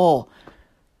must fall.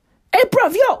 Hey,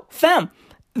 bruv, yo, fam.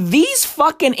 These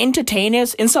fucking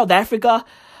entertainers in South Africa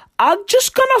are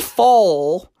just gonna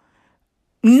fall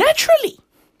naturally.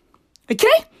 Okay?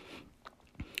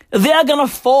 They're gonna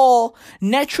fall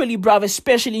naturally, bruv,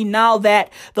 especially now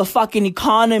that the fucking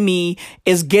economy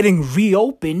is getting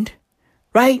reopened,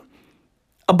 right?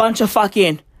 A bunch of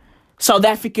fucking South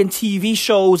African TV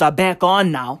shows are back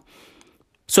on now.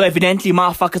 So evidently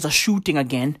motherfuckers are shooting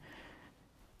again.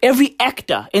 Every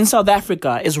actor in South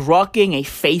Africa is rocking a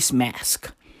face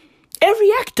mask.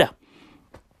 Every actor.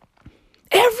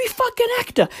 Every fucking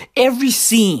actor. Every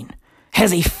scene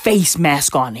has a face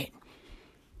mask on it.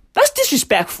 That's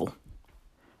disrespectful.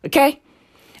 Okay?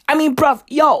 I mean, bruv,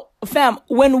 yo, fam,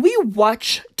 when we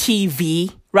watch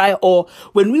TV, right, or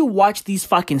when we watch these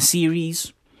fucking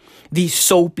series, these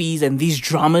soapies and these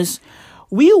dramas,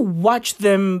 we watch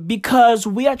them because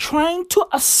we are trying to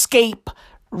escape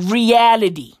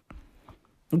reality.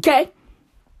 Okay?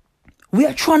 We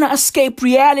are trying to escape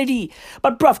reality.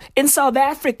 But bruv, in South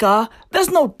Africa, there's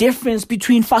no difference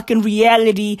between fucking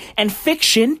reality and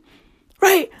fiction.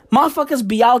 Right? Motherfuckers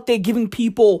be out there giving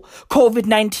people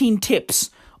COVID-19 tips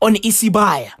on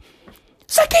Isibaya.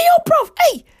 It's like, hey, yo, bruv,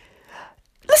 hey,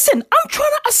 listen, I'm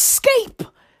trying to escape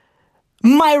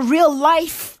my real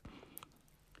life.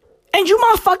 And you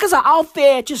motherfuckers are out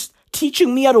there just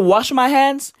teaching me how to wash my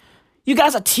hands. You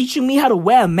guys are teaching me how to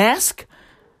wear a mask.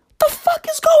 What the fuck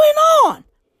is going on?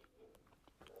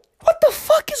 What the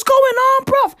fuck is going on,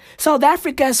 bruv? South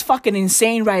Africa is fucking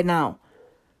insane right now.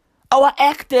 Our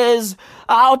actors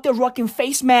are out there rocking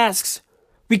face masks.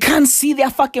 We can't see their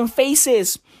fucking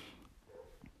faces.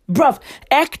 Bruv,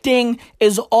 acting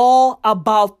is all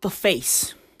about the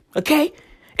face. Okay?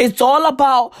 It's all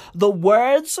about the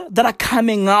words that are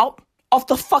coming out of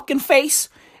the fucking face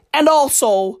and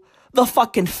also the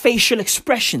fucking facial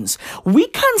expressions. We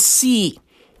can't see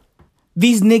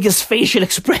these niggas' facial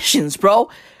expressions, bro,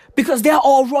 because they're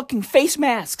all rocking face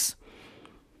masks.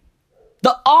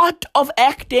 The art of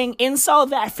acting in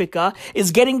South Africa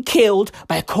is getting killed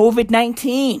by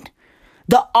COVID-19.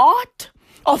 The art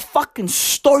of fucking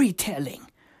storytelling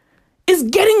is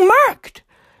getting murked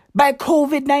by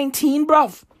COVID-19,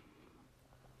 bruv.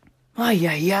 Ay,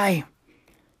 ay, ay.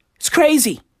 It's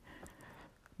crazy.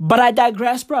 But I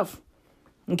digress, bruv.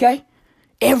 Okay?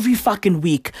 Every fucking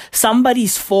week,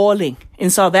 somebody's falling in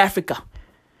South Africa.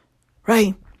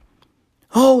 Right?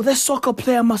 Oh, that soccer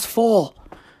player must fall.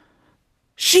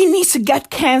 She needs to get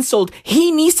cancelled.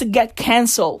 He needs to get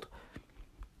cancelled.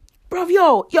 Bruv,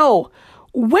 yo,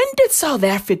 when did South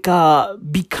Africa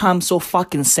become so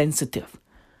fucking sensitive?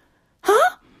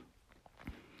 Huh?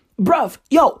 Bruv,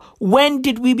 yo, when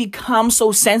did we become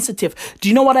so sensitive? Do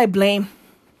you know what I blame?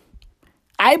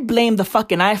 I blame the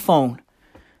fucking iPhone.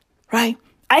 right?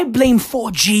 I blame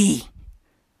 4G.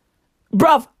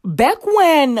 Bruv, back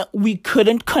when we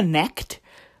couldn't connect,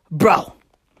 bro,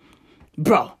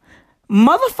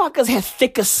 motherfuckers had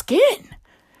thicker skin.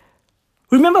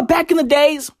 Remember back in the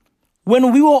days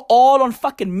when we were all on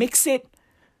fucking Mixit?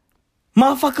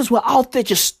 Motherfuckers were out there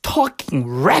just talking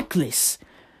reckless.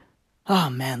 Oh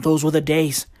man, those were the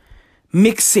days.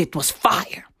 Mixit was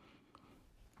fire.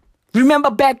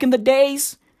 Remember back in the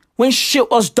days when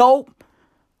shit was dope?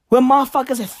 When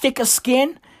motherfuckers had thicker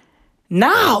skin?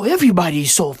 Now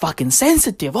everybody's so fucking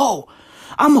sensitive. Oh,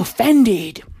 I'm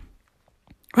offended.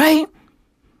 Right?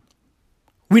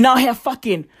 We now have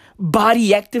fucking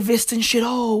body activists and shit.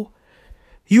 Oh,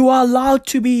 you are allowed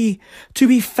to be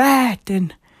fat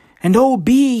and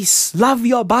obese. Love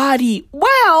your body.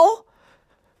 Well,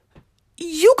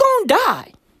 you gonna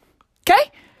die.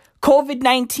 Okay?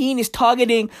 COVID-19 is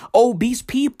targeting obese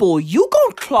people. You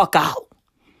gonna clock out.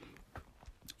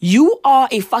 You are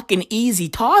a fucking easy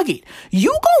target.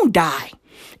 You gonna die.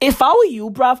 If I were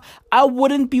you, bruv, I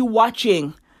wouldn't be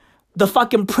watching the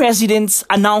fucking president's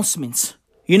announcements.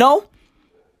 You know?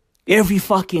 Every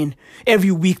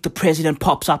week the president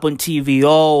pops up on TV.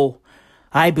 Oh,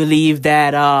 I believe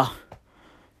that,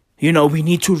 we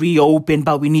need to reopen,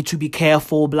 but we need to be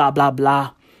careful, blah, blah,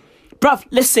 blah. Bruv,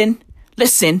 listen.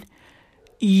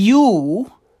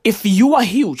 If you are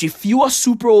huge, if you are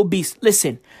super obese,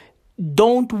 listen,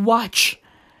 don't watch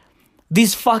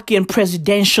these fucking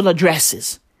presidential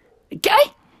addresses.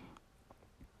 Okay?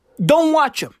 Don't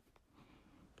watch them.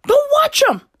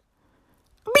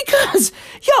 Because,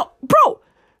 bro,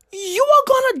 you are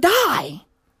gonna die.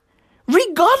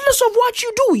 Regardless of what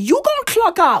you do, you gonna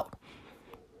clock out.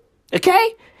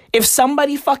 Okay? If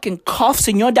somebody fucking coughs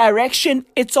in your direction,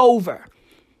 it's over.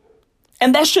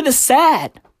 And that shit is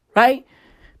sad, right?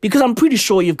 Because I'm pretty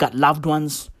sure you've got loved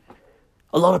ones.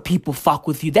 A lot of people fuck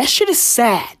with you. That shit is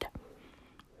sad.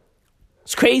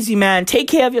 It's crazy, man. Take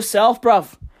care of yourself,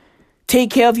 bruv.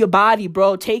 Take care of your body,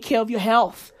 bro. Take care of your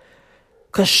health.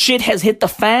 Because shit has hit the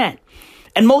fan.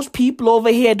 And most people over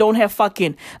here don't have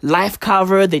fucking life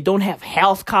cover. They don't have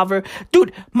health cover.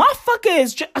 Dude,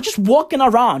 motherfuckers are just walking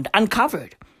around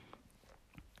uncovered.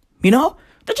 You know?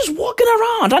 They're just walking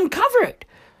around uncovered.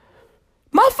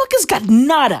 Motherfuckers got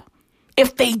nada.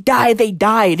 If they die, they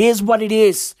die. It is what it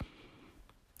is.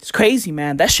 It's crazy,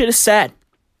 man. That shit is sad.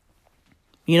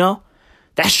 You know?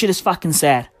 That shit is fucking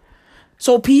sad.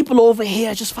 So people over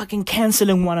here are just fucking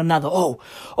canceling one another.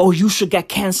 Oh, you should get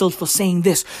canceled for saying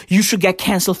this. You should get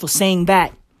canceled for saying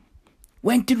that.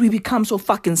 When did we become so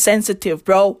fucking sensitive,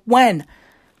 bro? When?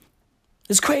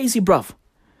 It's crazy, bruv.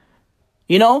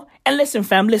 You know? And listen,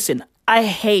 fam, listen. I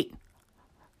hate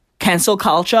cancel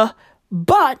culture,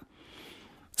 but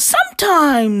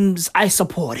sometimes I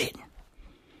support it.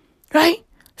 Right?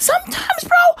 Sometimes,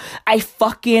 bro, I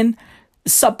fucking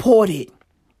support it.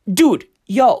 Dude,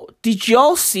 did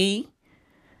y'all see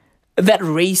that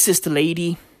racist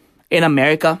lady in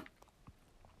America?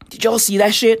 Did y'all see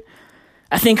that shit?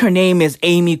 I think her name is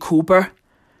Amy Cooper,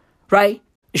 right?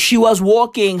 She was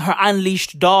walking her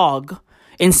unleashed dog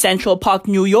in Central Park,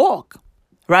 New York,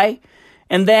 right?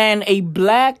 And then a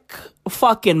black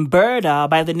fucking birder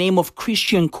by the name of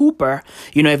Christian Cooper,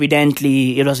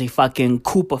 evidently it was a fucking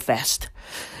Cooper Fest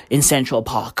in Central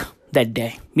Park that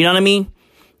day. You know what I mean?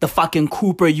 The fucking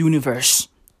Cooper universe.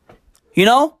 You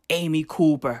know? Amy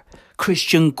Cooper,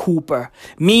 Christian Cooper,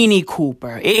 Minnie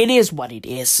Cooper. It is what it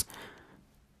is.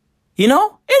 You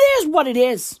know? It is what it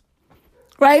is.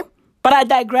 Right? But I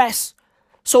digress.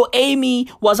 So Amy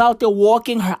was out there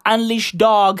walking her unleashed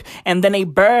dog, and then a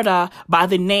birder by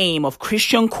the name of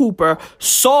Christian Cooper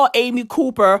saw Amy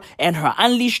Cooper and her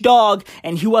unleashed dog,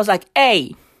 and he was like,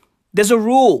 hey, there's a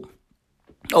rule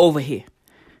over here.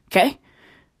 Okay?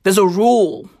 There's a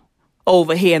rule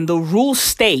over here, and the rule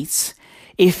states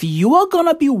if you are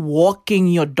gonna be walking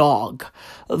your dog,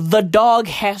 the dog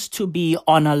has to be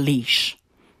on a leash.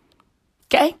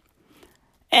 Okay?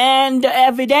 And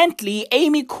evidently,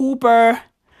 Amy Cooper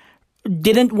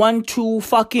didn't want to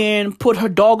fucking put her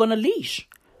dog on a leash,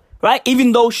 right?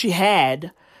 Even though she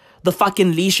had the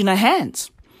fucking leash in her hands,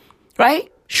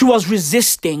 right? She was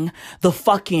resisting the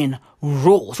fucking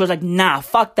rule. She was like, nah,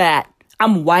 fuck that.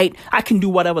 I'm white. I can do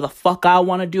whatever the fuck I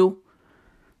want to do,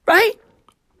 right?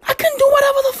 I can do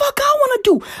whatever the fuck I want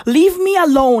to do. Leave me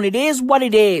alone. It is what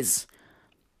it is,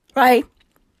 right?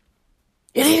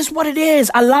 It is what it is.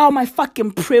 Allow my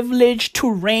fucking privilege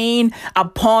to reign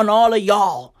upon all of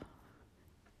y'all.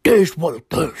 This what it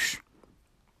is.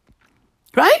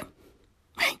 Right?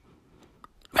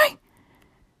 Right?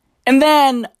 And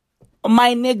then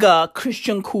my nigga,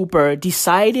 Christian Cooper,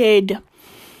 decided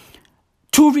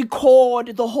to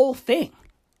record the whole thing.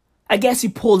 I guess he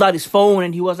pulled out his phone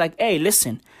and he was like, hey,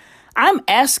 listen, I'm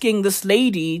asking this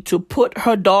lady to put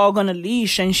her dog on a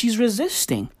leash and she's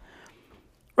resisting.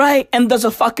 Right? And there's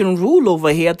a fucking rule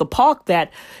over here at the park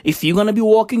that if you're going to be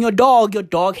walking your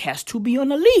dog has to be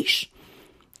on a leash.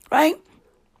 Right?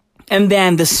 And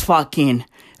then this fucking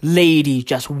lady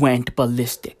just went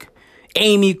ballistic.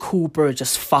 Amy Cooper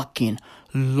just fucking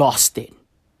lost it.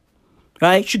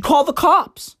 Right? She called the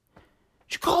cops.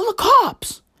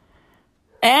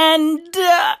 And,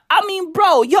 I mean,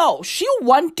 bro, she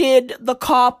wanted the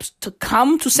cops to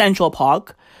come to Central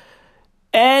Park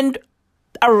and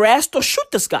arrest or shoot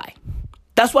this guy.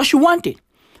 That's what she wanted.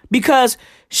 Because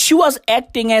she was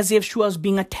acting as if she was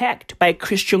being attacked by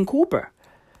Christian Cooper.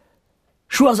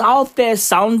 She was out there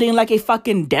sounding like a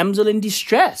fucking damsel in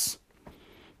distress.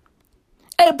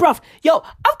 Hey, bruv,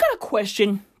 I've got a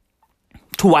question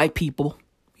to white people,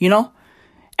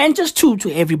 and just to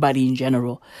everybody in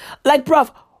general. Like,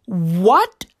 bruv,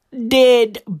 what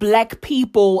did black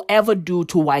people ever do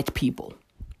to white people?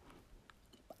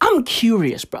 I'm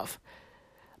curious, bruv.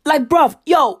 Like, bruv,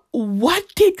 what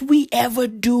did we ever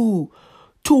do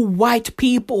to white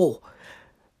people?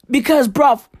 Because,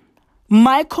 bruv,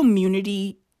 my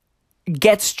community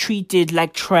gets treated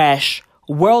like trash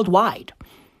worldwide.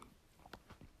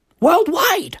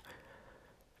 Worldwide.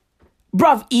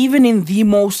 Bruv, even in the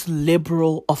most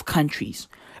liberal of countries,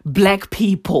 black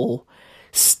people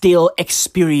still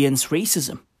experience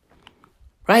racism.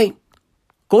 Right?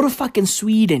 Go to fucking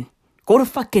Sweden. Go to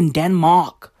fucking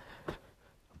Denmark.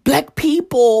 Black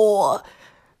people,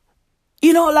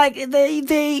 they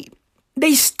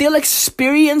still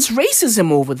experience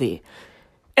racism over there.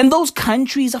 And those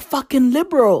countries are fucking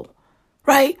liberal,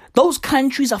 right? Those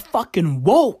countries are fucking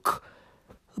woke.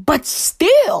 But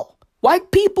still, white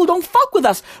people don't fuck with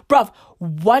us. Bruv,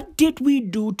 what did we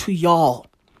do to y'all?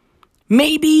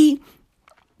 Maybe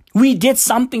we did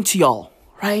something to y'all,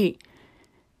 right?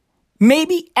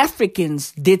 Maybe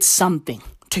Africans did something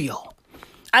to y'all.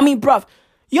 I mean, bruv,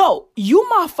 you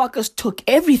motherfuckers took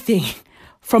everything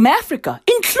from Africa,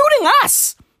 including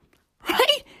us,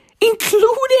 right?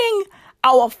 Including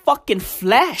our fucking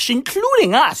flesh,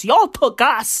 including us. Y'all took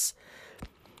us.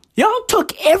 Y'all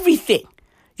took everything.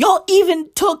 Y'all even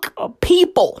took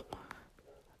people.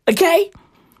 Okay?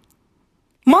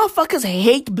 Motherfuckers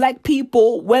hate black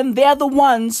people when they're the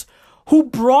ones who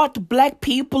brought black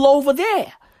people over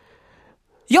there.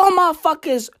 Y'all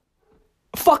motherfuckers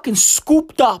fucking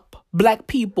scooped up black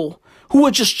people who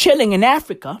were just chilling in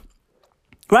Africa,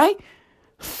 right?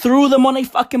 Threw them on a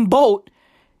fucking boat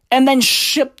and then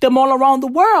shipped them all around the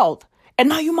world. And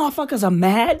now you motherfuckers are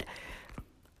mad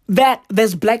that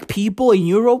there's black people in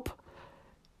Europe.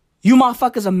 You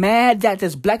motherfuckers are mad that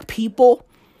there's black people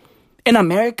in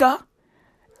America.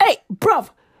 Hey, bruv,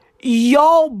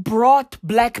 y'all brought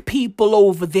black people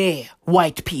over there,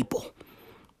 white people.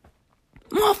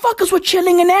 Motherfuckers were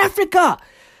chilling in Africa,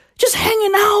 just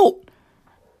hanging out,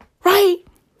 right?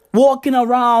 Walking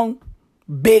around,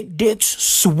 big dicks,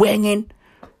 swinging,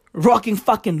 rocking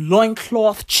fucking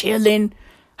loincloth, chilling,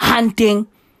 hunting,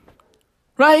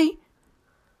 right?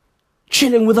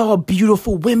 Chilling with all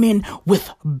beautiful women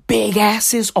with big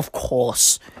asses, of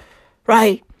course,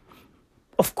 right?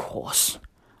 Of course.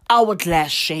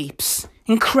 Hourglass shapes,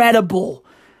 incredible.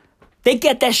 They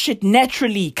get that shit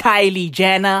naturally, Kylie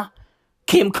Jenner,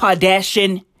 Kim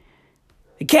Kardashian,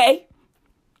 okay?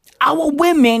 Our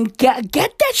women get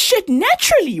that shit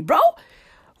naturally, bro.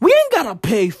 We ain't gotta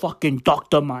pay fucking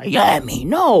Dr. Miami,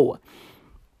 no.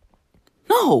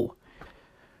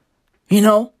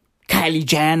 Kylie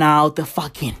Jenner out there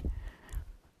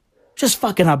just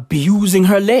fucking abusing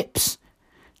her lips.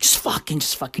 Just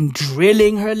fucking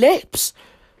drilling her lips.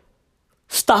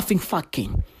 Stuffing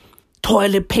fucking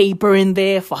toilet paper in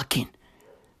there, fucking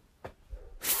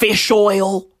fish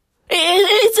oil.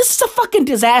 It's just a fucking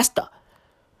disaster.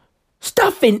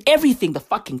 Stuffing everything, the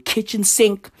fucking kitchen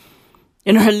sink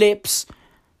in her lips,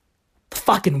 the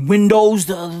fucking windows,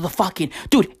 the fucking,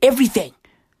 dude, everything.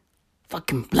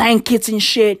 Fucking blankets and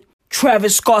shit.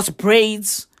 Travis Scott's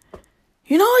braids.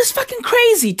 It's fucking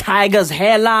crazy. Tiger's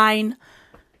hairline.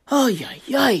 Oh,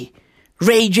 yeah.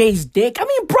 Ray J's dick. I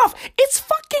mean, bruv, it's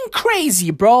fucking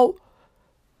crazy, bro.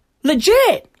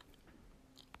 Legit.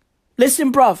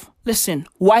 Listen, bruv. Listen,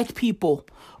 white people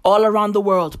all around the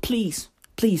world, please,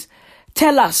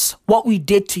 tell us what we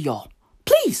did to y'all.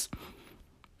 Please,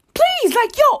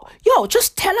 like, yo,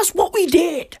 just tell us what we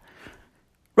did.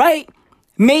 Right?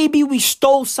 Maybe we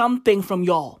stole something from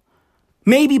y'all.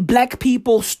 Maybe black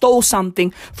people stole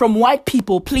something from white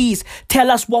people. Please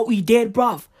tell us what we did,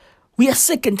 bruv. We are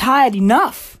sick and tired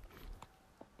enough.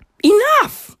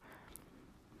 Enough.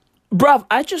 Bruv,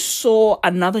 I just saw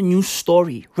another news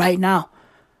story right now.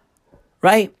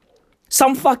 Right?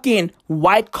 Some fucking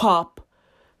white cop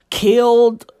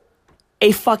killed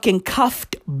a fucking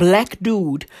cuffed black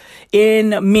dude in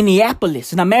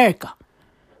Minneapolis, in America.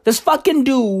 This fucking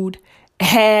dude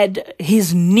had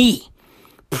his knee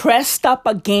pressed up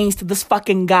against this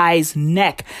fucking guy's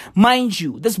neck. Mind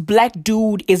you, this black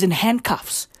dude is in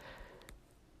handcuffs.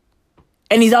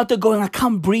 And he's out there going, I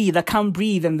can't breathe.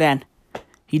 And then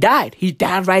he died. He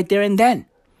died right there and then.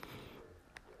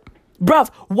 Bruv,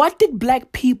 what did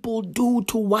black people do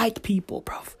to white people,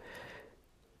 bruv?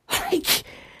 Like,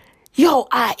 yo,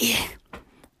 I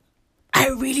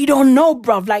really don't know,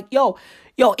 bruv. Like, yo,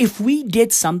 if we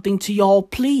did something to y'all,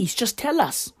 please, just tell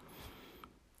us.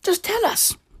 Just tell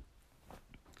us.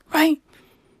 Right?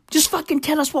 Just fucking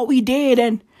tell us what we did,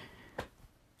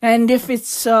 and if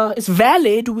it's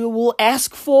valid, we will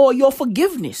ask for your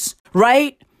forgiveness,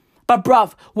 right? But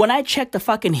bruv, when I check the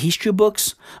fucking history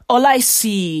books, all I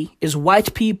see is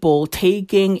white people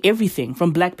taking everything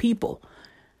from black people.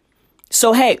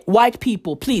 So hey, white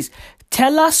people, please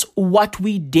tell us what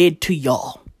we did to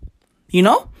y'all. You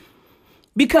know?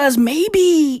 Because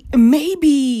maybe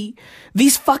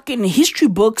these fucking history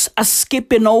books are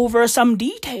skipping over some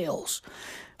details,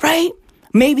 right?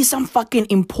 Maybe some fucking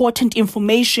important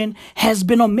information has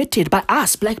been omitted by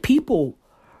us, black people,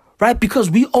 right? Because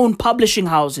we own publishing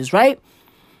houses, right?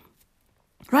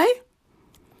 Right?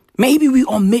 Maybe we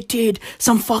omitted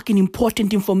some fucking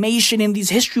important information in these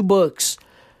history books,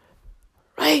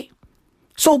 right?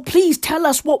 So please tell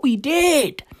us what we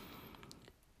did.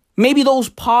 Maybe those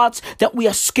parts that we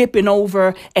are skipping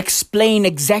over explain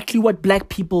exactly what black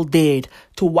people did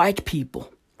to white people.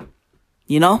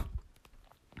 You know?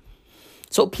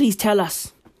 So please tell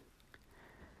us.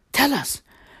 Tell us.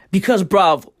 Because,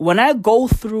 bruv, when I go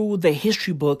through the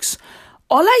history books,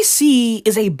 all I see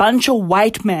is a bunch of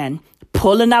white men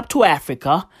pulling up to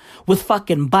Africa with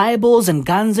fucking Bibles and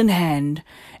guns in hand.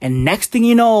 And next thing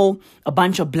you know, a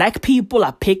bunch of black people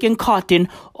are picking cotton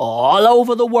all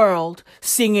over the world,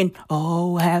 singing,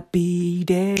 oh, happy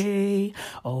day,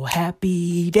 oh,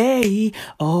 happy day,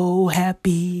 oh,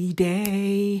 happy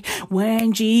day,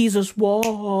 when Jesus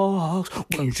walks,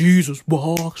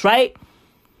 right?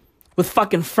 With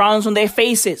fucking frowns on their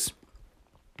faces.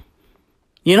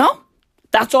 You know?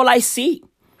 That's all I see.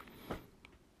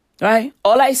 Right?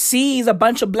 All I see is a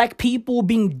bunch of black people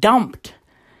being dumped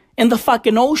in the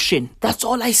fucking ocean. That's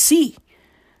all I see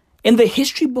in the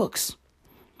history books.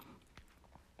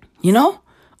 You know?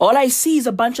 All I see is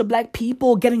a bunch of black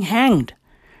people getting hanged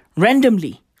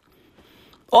randomly.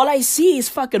 All I see is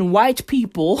fucking white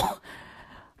people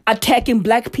attacking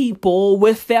black people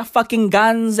with their fucking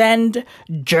guns and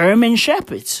German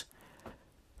shepherds.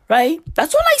 Right?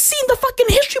 That's all I see in the fucking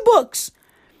history books.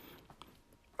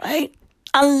 Right?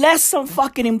 Unless some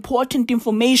fucking important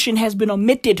information has been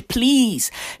omitted,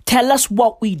 please tell us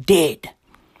what we did.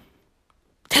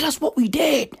 Tell us what we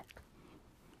did.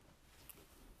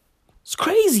 It's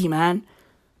crazy, man.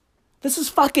 This is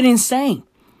fucking insane.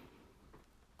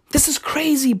 This is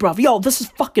crazy, bruv. Yo, this is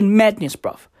fucking madness,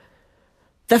 bruv.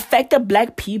 The fact that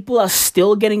black people are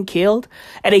still getting killed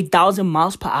at 1,000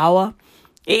 miles per hour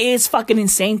is fucking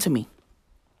insane to me.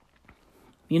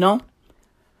 You know?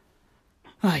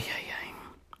 Ay.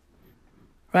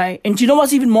 Right? And do you know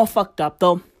what's even more fucked up,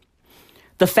 though?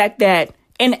 The fact that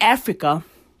in Africa,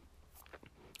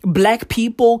 black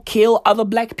people kill other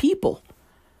black people.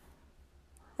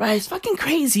 Right? It's fucking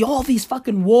crazy. All these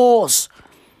fucking wars.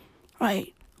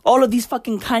 Right? All of these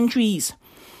fucking countries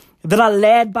that are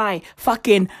led by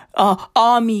fucking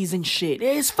armies and shit.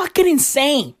 It's fucking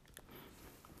insane.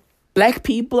 Black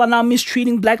people are now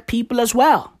mistreating black people as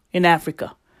well in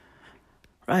Africa.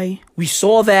 Right? We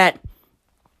saw that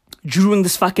during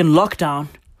this fucking lockdown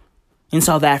in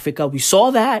South Africa. We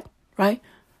saw that, right?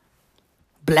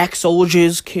 Black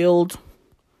soldiers killed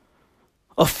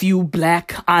a few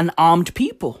black unarmed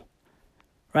people,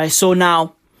 right? So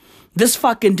now, this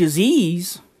fucking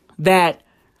disease that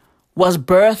was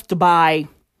birthed by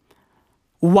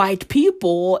white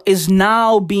people is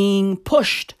now being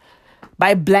pushed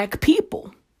by black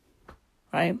people,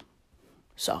 right?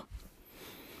 So,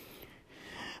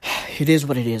 it is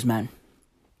what it is, man.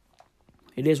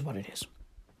 It is what it is,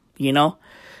 you know?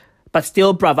 But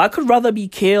still, bruv, I could rather be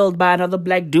killed by another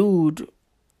black dude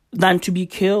than to be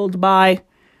killed by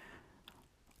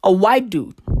a white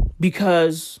dude.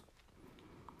 Because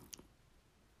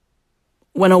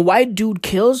when a white dude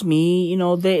kills me, you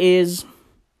know, there is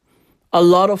a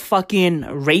lot of fucking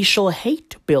racial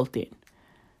hate built in,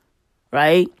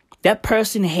 right? That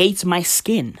person hates my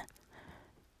skin.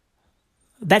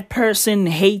 that person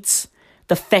hates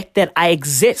the fact that I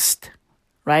exist,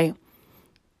 right?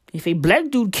 If a black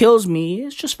dude kills me,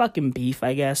 it's just fucking beef,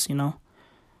 I guess,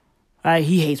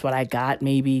 He hates what I got,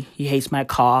 maybe. He hates my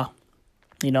car,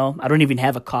 I don't even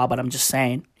have a car, but I'm just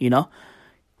saying,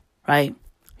 right?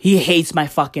 He hates my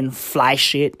fucking fly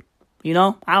shit, I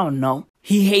don't know.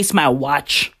 He hates my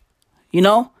watch, He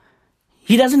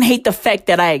doesn't hate the fact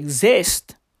that I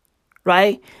exist,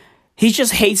 right? He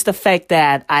just hates the fact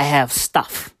that I have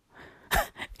stuff,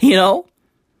 He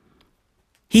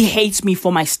hates me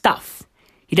for my stuff.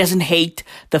 He doesn't hate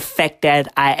the fact that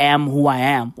I am who I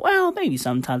am. Well, maybe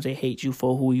sometimes they hate you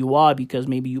for who you are because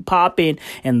maybe you popping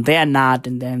and they're not,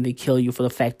 and then they kill you for the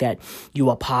fact that you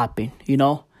are popping,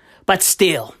 But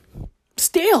still,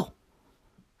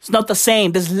 it's not the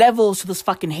same. There's levels to this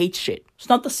fucking hate shit. It's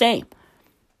not the same,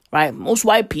 right? Most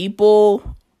white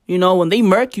people, when they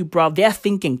murk you, bro, they're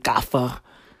thinking gaffer,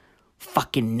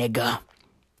 fucking nigga,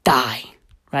 die,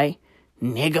 right?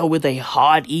 Nigga with a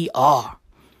hard ER.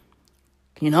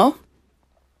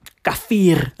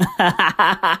 Kafir.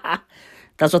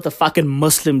 That's what the fucking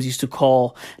Muslims used to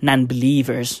call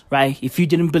non-believers, right? If you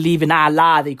didn't believe in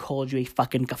Allah, they called you a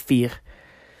fucking kafir.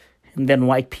 And then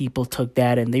white people took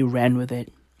that and they ran with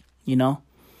it,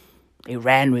 They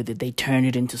ran with it. They turned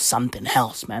it into something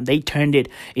else, man. They turned it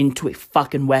into a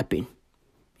fucking weapon,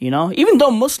 Even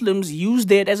though Muslims used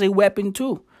it as a weapon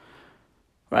too,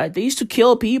 right? They used to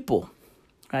kill people,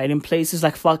 right? In places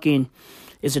like fucking...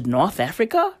 Is it North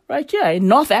Africa? Right? Yeah, in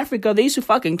North Africa, they used to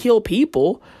fucking kill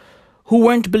people who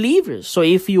weren't believers. So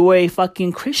if you were a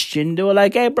fucking Christian, they were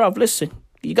like, hey, bro, listen,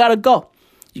 you gotta go.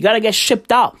 You gotta get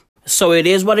shipped out. So it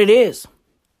is what it is.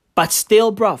 But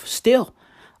still, bro,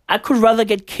 I could rather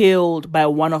get killed by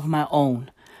one of my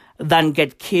own than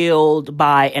get killed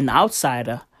by an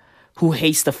outsider who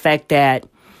hates the fact that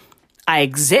I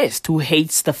exist, who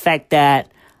hates the fact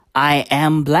that I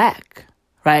am black,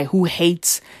 right? Who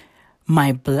hates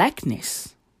my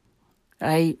blackness,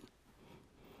 right?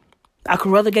 I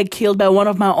could rather get killed by one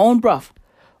of my own, bruv,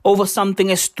 over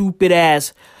something as stupid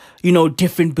as,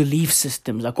 different belief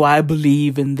systems. Like, well, I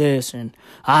believe in this and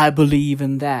I believe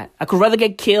in that. I could rather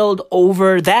get killed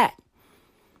over that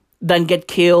than get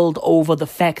killed over the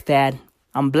fact that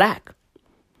I'm black.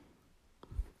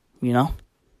 I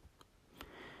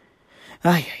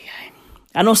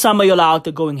know some of y'all out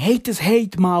there going, hate is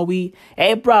hate, Maui.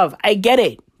 Hey, bruv, I get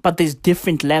it. But there's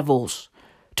different levels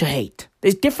to hate.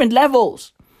 There's different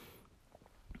levels.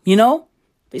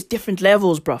 There's different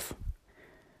levels, bruv.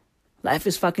 Life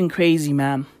is fucking crazy,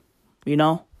 man.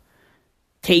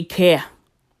 Take care.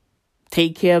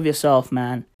 Take care of yourself,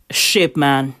 man. Shit,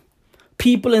 man.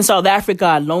 People in South Africa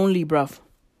are lonely, bruv.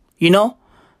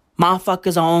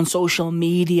 Motherfuckers are on social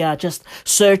media just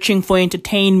searching for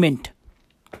entertainment.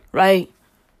 Right?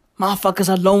 Motherfuckers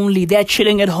are lonely. They're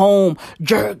chilling at home,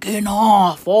 jerking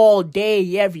off all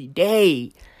day, every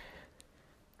day.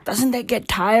 Doesn't that get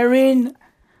tiring?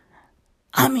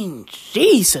 I mean,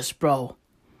 Jesus, bro.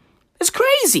 It's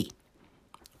crazy.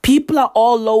 People are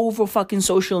all over fucking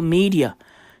social media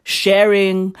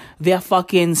sharing their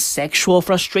fucking sexual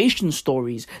frustration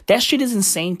stories. That shit is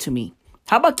insane to me.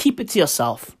 How about keep it to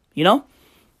yourself,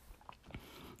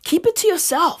 Keep it to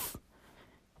yourself.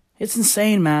 It's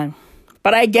insane, man.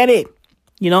 But I get it,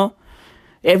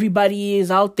 Everybody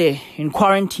is out there in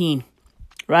quarantine,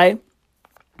 right?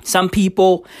 Some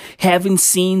people haven't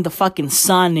seen the fucking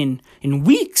sun in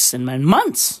weeks and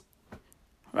months,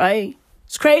 right?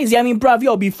 It's crazy. I mean,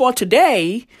 bruv, before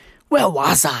today, where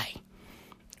was I?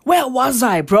 Where was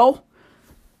I, bro?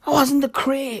 I was in the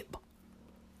crib.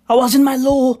 I was in my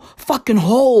little fucking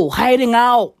hole, hiding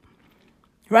out,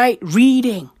 right?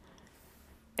 Reading.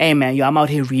 Hey, man, I'm out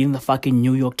here reading the fucking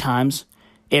New York Times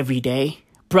every day.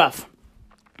 Bruh,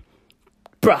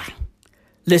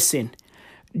 listen,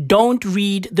 don't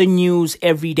read the news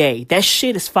every day. That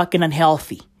shit is fucking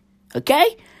unhealthy,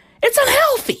 okay? It's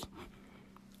unhealthy.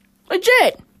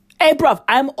 Legit. Hey, bruv,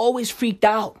 I'm always freaked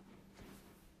out.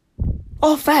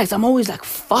 All facts, I'm always like,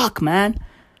 fuck, man.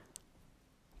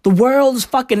 The world is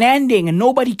fucking ending and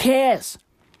nobody cares.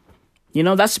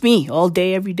 That's me all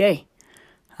day, every day.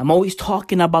 I'm always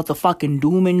talking about the fucking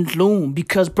doom and gloom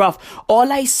because, bruv,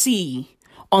 all I see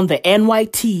on the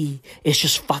NYT is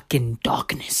just fucking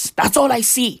darkness. That's all I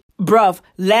see. Bruv,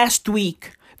 last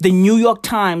week, the New York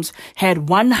Times had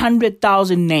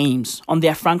 100,000 names on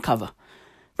their front cover,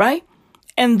 right?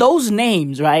 And those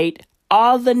names, right,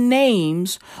 are the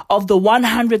names of the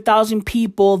 100,000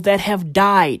 people that have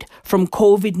died from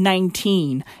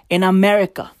COVID-19 in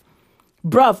America.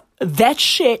 Bruv, that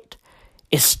shit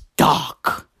is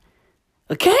dark.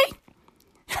 Okay?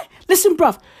 Listen,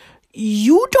 bruv,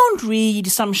 you don't read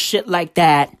some shit like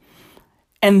that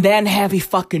and then have a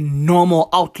fucking normal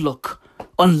outlook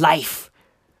on life,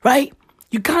 right?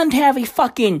 You can't have a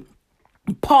fucking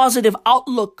positive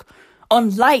outlook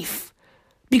on life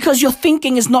because your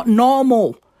thinking is not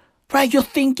normal, right? Your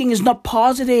thinking is not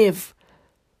positive.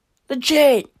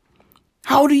 Legit.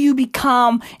 How do you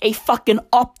become a fucking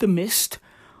optimist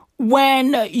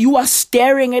when you are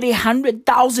staring at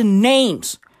 100,000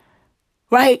 names,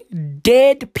 right?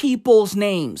 Dead people's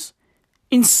names.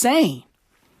 Insane.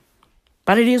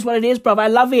 But it is what it is, bro. I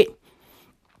love it.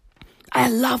 I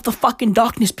love the fucking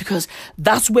darkness because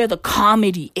that's where the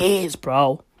comedy is,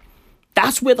 bro.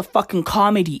 That's where the fucking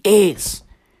comedy is.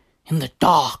 In the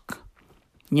dark.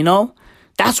 You know?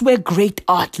 That's where great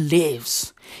art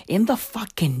lives. In the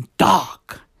fucking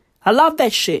dark. I love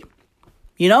that shit.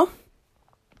 You know?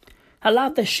 I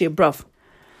love that shit, bro.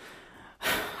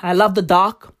 I love the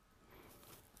dark.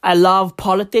 I love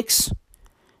politics.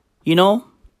 You know?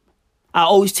 I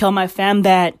always tell my fam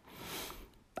that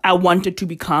I wanted to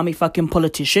become a fucking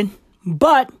politician.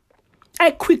 But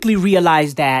I quickly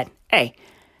realized that, hey,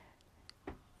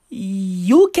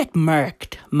 you'll get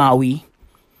murked, Maui.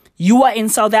 You are in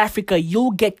South Africa,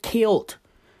 you'll get killed.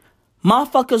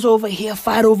 Motherfuckers over here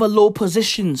fight over low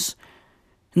positions.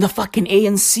 In the fucking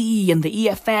ANC and the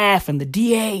EFF and the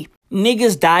DA.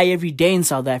 Niggas die every day in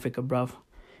South Africa, bruv.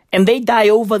 And they die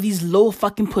over these low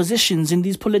fucking positions in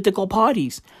these political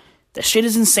parties. That shit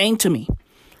is insane to me.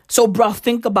 So, bruv,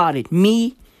 think about it.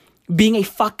 Me being a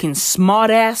fucking smart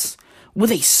ass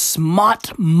with a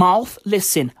smart mouth.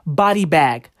 Listen, body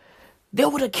bag. They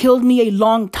would have killed me a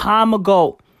long time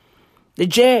ago.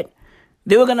 Legit.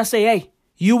 They were gonna say, hey,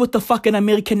 you with the fucking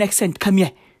American accent, come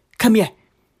here. Come here.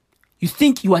 You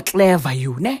think you are clever,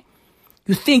 you, ne?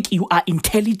 You think you are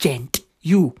intelligent,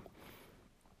 you.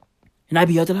 And I'd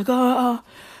be out there like,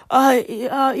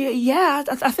 yeah,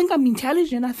 I think I'm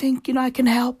intelligent. I think, I can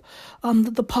help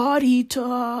the party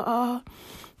to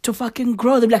fucking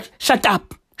grow. They'd be like, shut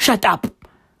up.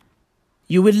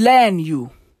 You will learn, you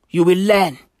will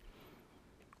learn.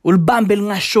 You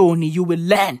will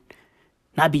learn.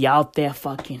 And I'd be out there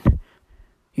fucking,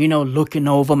 looking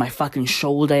over my fucking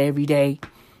shoulder every day.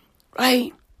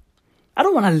 Right? I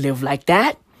don't want to live like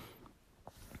that.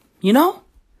 I don't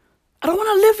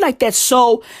want to live like that.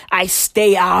 So I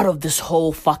stay out of this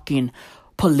whole fucking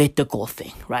political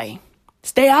thing, right?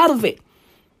 Stay out of it,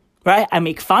 right? I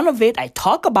make fun of it. I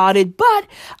talk about it, but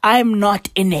I'm not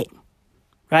in it,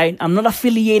 right? I'm not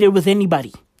affiliated with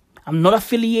anybody. I'm not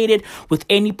affiliated with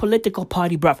any political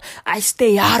party, bruv. I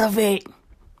stay out of it,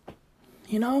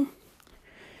 Oh,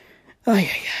 yeah.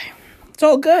 It's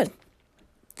all good.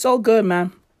 It's all good,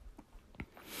 man.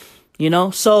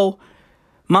 So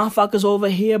motherfuckers over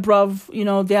here,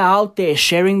 bruv, they're out there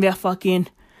sharing their fucking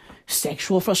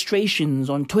sexual frustrations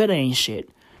on Twitter and shit.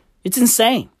 It's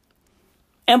insane.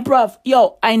 And bruv,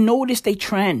 I noticed a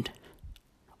trend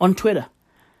on Twitter.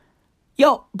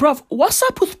 Bruv, what's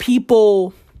up with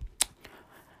people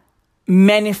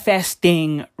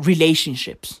manifesting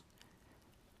relationships?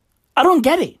 I don't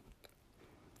get it.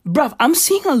 Bruv, I'm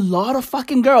seeing a lot of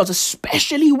fucking girls,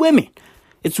 especially women.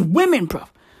 It's women, bruv.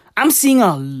 I'm seeing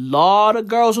a lot of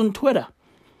girls on Twitter,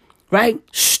 right?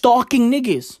 Stalking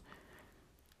niggas.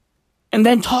 And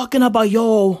then talking about,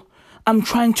 I'm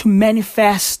trying to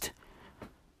manifest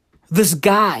this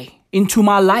guy into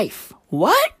my life.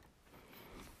 What?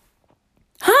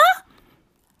 Huh?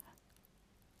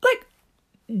 Like,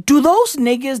 do those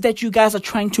niggas that you guys are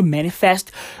trying to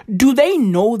manifest, do they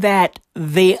know that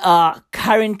they are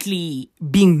currently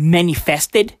being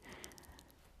manifested?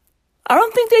 I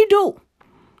don't think they do.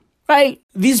 Right?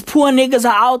 These poor niggas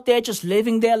are out there just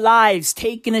living their lives,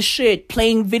 taking a shit,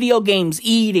 playing video games,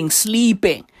 eating,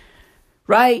 sleeping.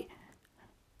 Right?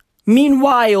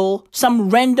 Meanwhile, some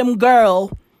random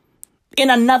girl in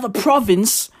another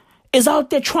province is out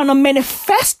there trying to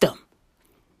manifest them.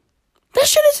 That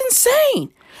shit is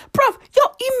insane. Bruv,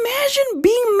 imagine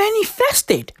being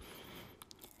manifested.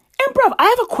 And bruv, I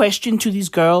have a question to these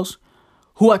girls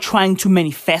who are trying to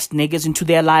manifest niggas into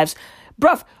their lives.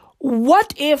 Bruv,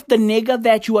 what if the nigga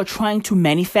that you are trying to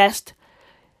manifest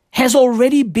has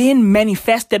already been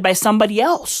manifested by somebody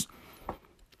else?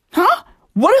 Huh?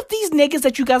 What if these niggas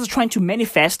that you guys are trying to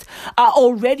manifest are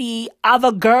already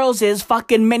other girls'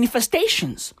 fucking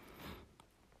manifestations?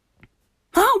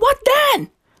 Huh? What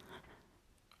then?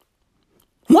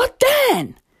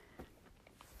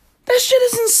 That shit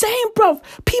is insane, bro.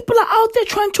 People are out there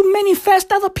trying to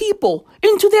manifest other people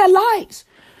into their lives.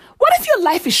 What if your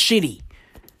life is shitty?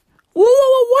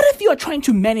 What if you are trying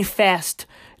to manifest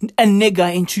a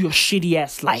nigga into your shitty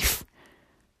ass life?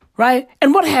 Right?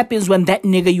 And what happens when that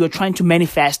nigga you are trying to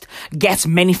manifest gets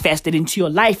manifested into your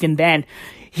life, and then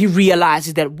he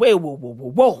realizes that,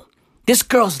 whoa. This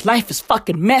girl's life is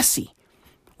fucking messy.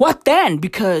 What then?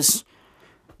 Because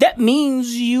that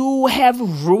means you have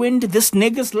ruined this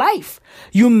nigga's life.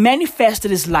 You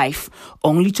manifested his life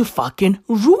only to fucking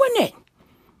ruin it.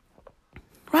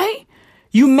 Right?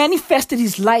 You manifested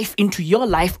his life into your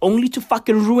life only to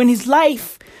fucking ruin his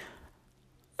life.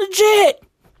 Legit.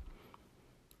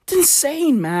 It's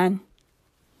insane, man.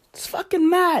 It's fucking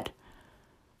mad.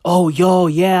 Oh, yo,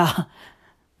 yeah.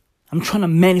 I'm trying to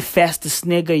manifest this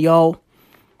nigga, yo.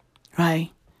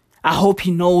 Right? I hope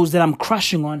he knows that I'm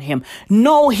crushing on him.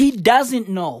 No, he doesn't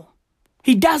know.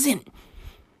 He doesn't.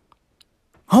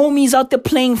 Homie's out there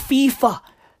playing FIFA.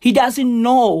 He doesn't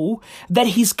know that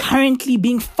he's currently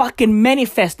being fucking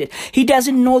manifested. He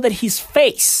doesn't know that his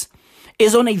face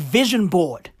is on a vision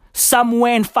board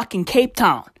somewhere in fucking Cape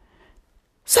Town.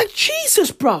 It's like,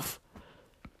 Jesus, bruv.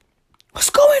 What's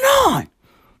going on?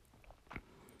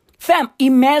 Fam,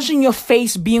 imagine your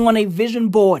face being on a vision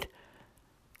board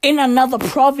in another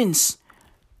province.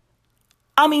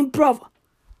 I mean, bruv.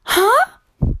 Huh?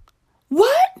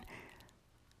 What?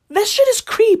 That shit is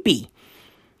creepy.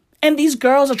 And these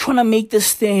girls are trying to make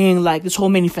this thing, like this whole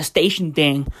manifestation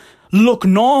thing, look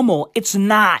normal. It's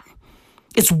not.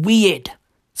 It's weird.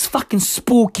 It's fucking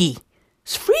spooky.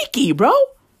 It's freaky, bro.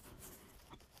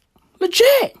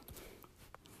 Legit.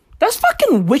 That's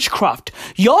fucking witchcraft.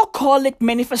 Y'all call it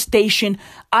manifestation.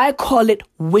 I call it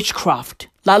witchcraft.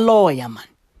 La loya, man.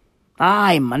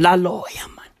 Aye, man. La loya,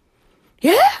 man.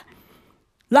 Yeah?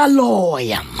 La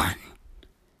loya, man.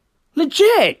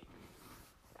 Legit.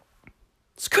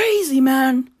 It's crazy,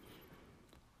 man.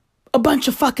 A bunch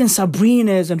of fucking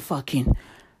Sabrinas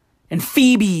and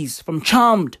Phoebes from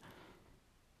Charmed.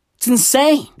 It's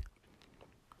insane.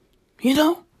 You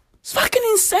know? It's fucking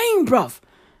insane, bruv.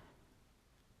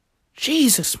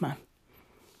 Jesus, man.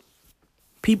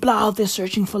 People are out there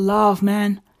searching for love,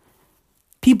 man.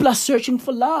 People are searching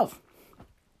for love.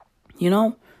 You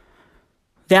know?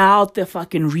 They're out there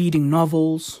fucking reading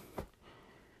novels.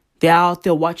 They're out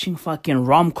there watching fucking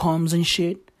rom-coms and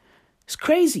shit. It's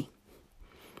crazy.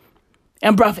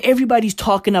 And bruv, everybody's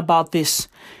talking about this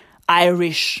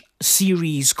Irish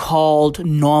series called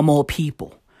Normal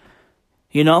People.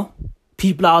 You know?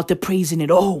 People are out there praising it.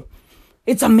 Oh,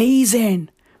 it's amazing.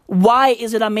 Why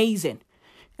is it amazing?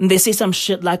 And they say some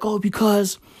shit like, oh,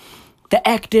 because the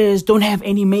actors don't have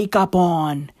any makeup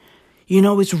on. You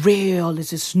know, it's real.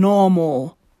 It's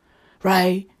normal.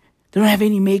 Right? They don't have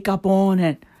any makeup on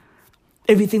and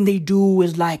everything they do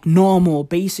is like normal,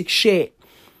 basic shit.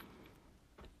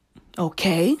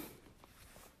 Okay.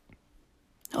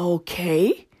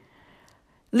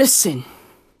 Listen,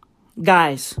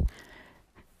 guys,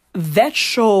 that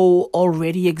show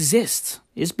already exists.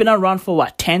 It's been around for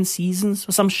 10 seasons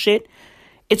or some shit?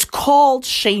 It's called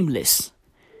Shameless.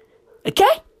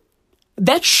 Okay?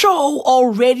 That show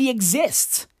already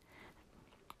exists.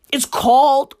 It's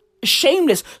called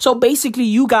Shameless. So basically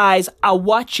you guys are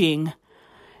watching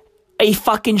a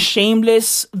fucking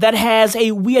Shameless that has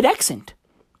a weird accent,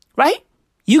 right?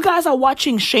 You guys are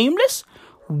watching Shameless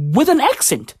with an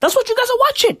accent. That's what you guys are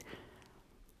watching.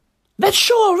 That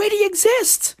show already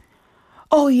exists.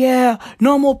 Oh yeah,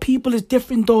 Normal People is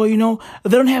different though, you know.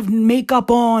 They don't have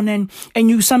makeup on and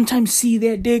you sometimes see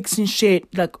their dicks and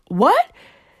shit. Like, what?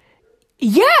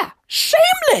 Yeah,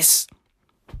 Shameless.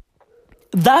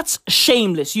 That's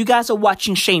Shameless. You guys are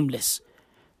watching Shameless.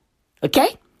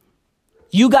 Okay?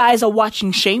 You guys are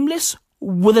watching Shameless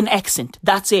with an accent.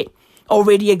 That's it.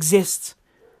 Already exists.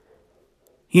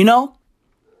 You know?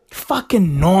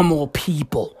 Fucking Normal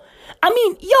People. I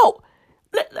mean, yo,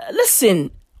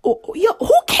 listen. Yo,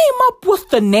 who came up with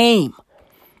the name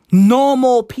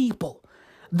Normal People?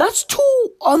 That's too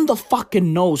on the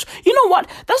fucking nose. You know what?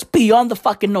 That's beyond the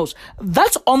fucking nose.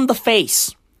 That's on the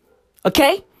face.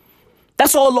 Okay?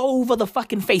 That's all over the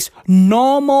fucking face.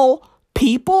 Normal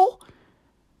People?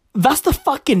 That's the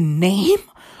fucking name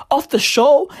of the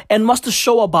show? And what's the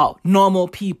show about? Normal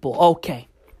people. Okay.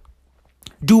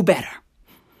 Do better.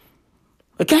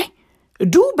 Okay?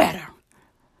 Do better.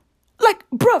 Like,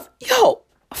 bruv, yo,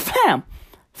 fam.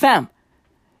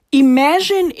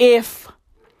 Imagine if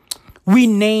we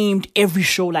named every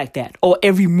show like that or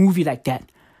every movie like that.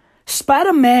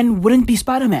 Spider-Man wouldn't be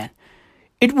Spider-Man.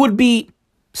 It would be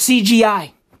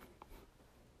CGI.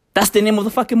 That's the name of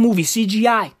the fucking movie,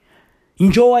 CGI.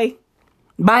 Enjoy.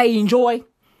 Bye, enjoy.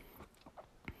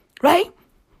 Right?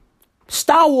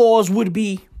 Star Wars would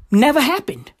be Never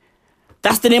Happened.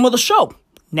 That's the name of the show.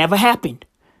 Never Happened.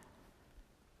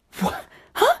 What?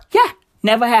 Huh? Yeah,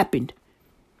 Never Happened.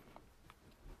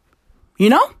 You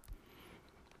know?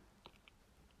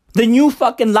 The new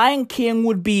fucking Lion King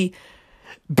would be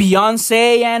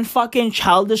Beyonce and fucking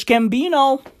Childish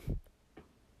Gambino.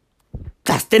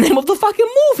 That's the name of the fucking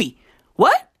movie.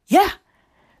 What? Yeah.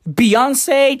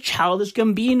 Beyonce, Childish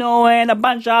Gambino, and a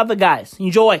bunch of other guys.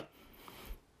 Enjoy.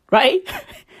 Right?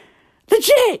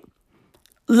 Legit.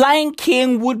 Lion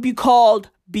King would be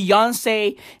called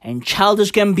Beyonce and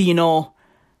Childish Gambino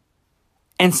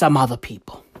and some other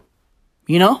people.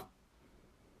 You know?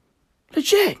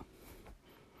 Legit.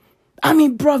 I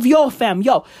mean,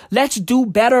 bruv, let's do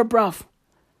better, bruv.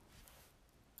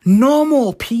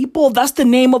 Normal people, that's the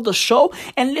name of the show.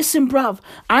 And listen, bruv,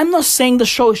 I'm not saying the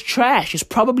show is trash. It's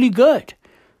probably good.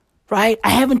 Right?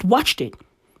 I haven't watched it.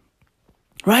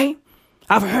 Right?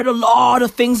 I've heard a lot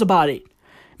of things about it.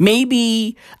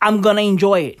 Maybe I'm gonna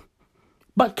enjoy it.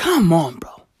 But come on,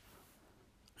 bro.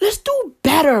 Let's do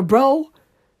better, bro.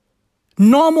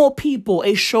 Normal People,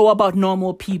 a show about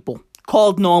normal people.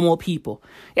 Called Normal People.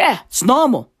 Yeah, it's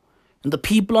normal. And the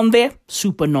people on there,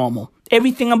 super normal.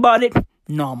 Everything about it,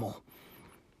 normal.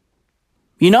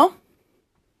 You know?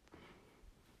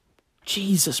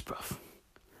 Jesus, bruv.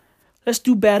 Let's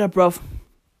do better, bruv.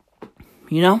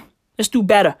 You know? Let's do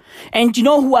better. And you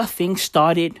know who I think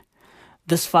started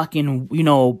this fucking,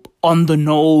 on the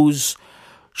nose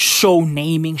show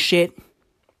naming shit?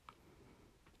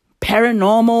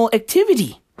 Paranormal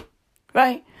Activity.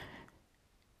 Right?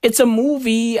 It's a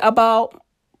movie about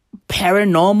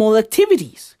paranormal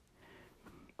activities.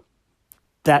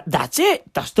 That's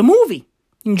it. That's the movie.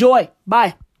 Enjoy.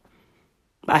 Bye.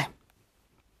 Bye.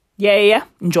 Yeah.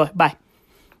 Enjoy. Bye.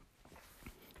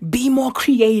 Be more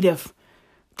creative.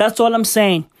 That's all I'm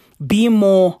saying. Be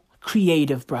more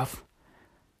creative, bruv.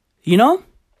 You know?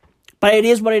 But it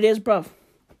is what it is, bruv.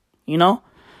 You know?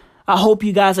 I hope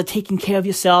you guys are taking care of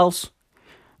yourselves.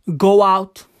 Go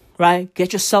out. Right?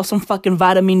 Get yourself some fucking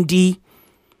vitamin D.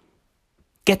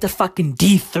 Get the fucking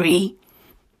D3.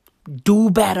 Do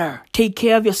better. Take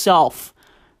care of yourself.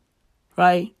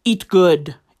 Right? Eat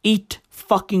good. Eat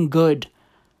fucking good.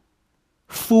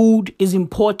 Food is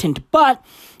important, but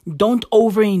don't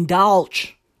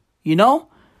overindulge. You know?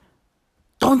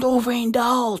 Don't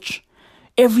overindulge.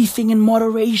 Everything in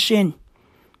moderation.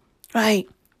 Right?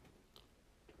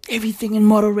 Everything in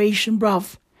moderation,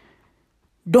 bruv.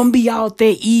 Don't be out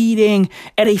there eating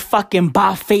at a fucking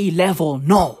buffet level.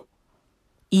 No.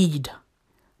 Eid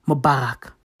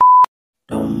Mubarak.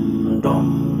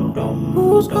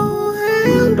 Who's gonna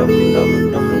help me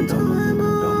in my time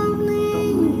of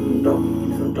need?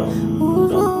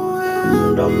 Who's gonna help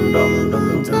me in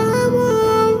my time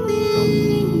of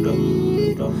need?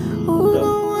 Who's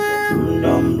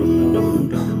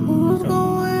gonna help me? Who's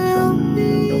gonna help me?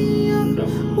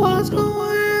 What's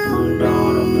gonna help me?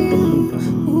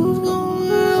 Who's gonna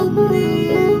help me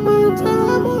in my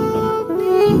time of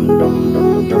need?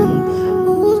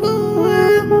 Who's gonna help me?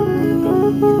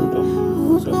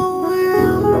 Who's gonna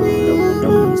help me in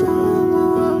my time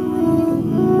of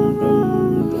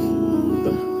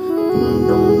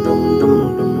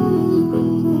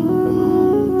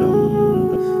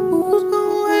Who's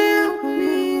gonna help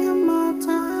me in my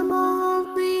time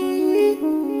of need?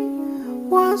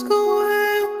 What's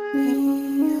gonna help me?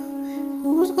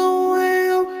 Who's gonna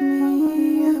help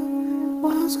me?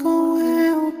 What's gonna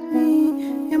help me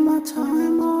in my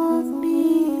time of need?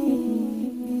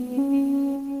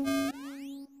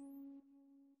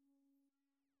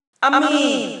 I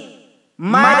mean,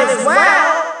 might as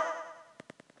well.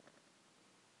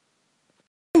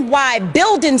 Why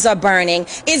buildings are burning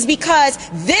is because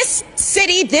this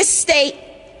city, this state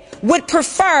would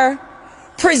prefer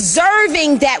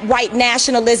preserving that white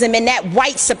nationalism and that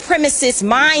white supremacist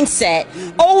mindset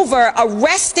over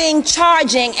arresting,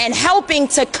 charging, and helping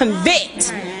to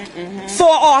convict 4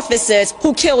 officers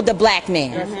who killed a black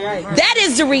man. That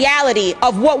is the reality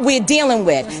of what we're dealing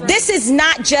with. This is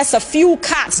not just a few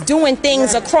cops doing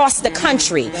things across the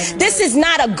country. This is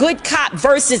not a good cop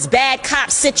versus bad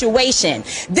cop situation.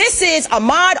 This is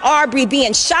Ahmaud Arbery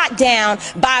being shot down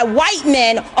by white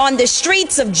men on the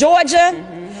streets of Georgia.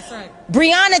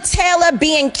 Breonna Taylor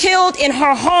being killed in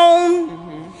her home.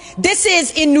 This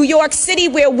is in New York City,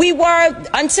 where we were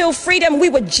until freedom. We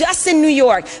were just in New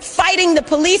York fighting the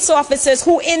police officers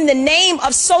who, in the name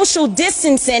of social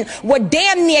distancing, were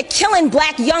damn near killing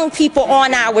black young people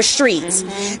on our streets.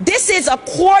 This is a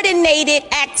coordinated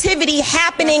activity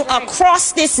happening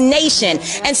across this nation.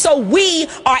 And so we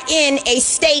are in a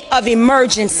state of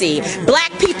emergency.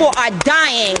 Black people are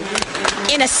dying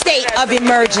in a state of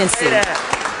emergency.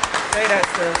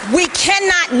 We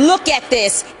cannot look at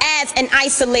this as an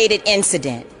isolated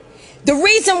incident. The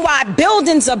reason why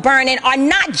buildings are burning are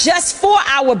not just for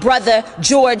our brother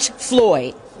George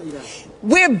Floyd.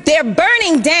 They're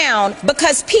burning down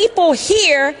because people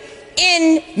here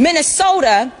in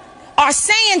Minnesota are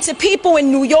saying to people in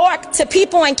New York, to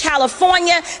people in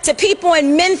California, to people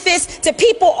in Memphis, to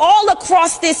people all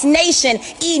across this nation,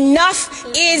 enough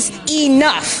is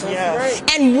enough.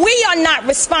 And we are not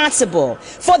responsible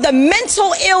for the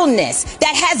mental illness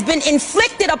that has been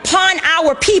inflicted upon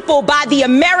our people by the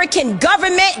American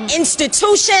government,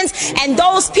 institutions, and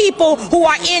those people who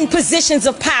are in positions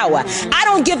of power. I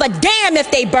don't give a damn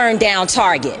if they burn down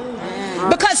Target.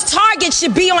 Because Target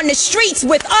should be on the streets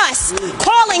with us,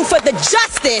 calling for the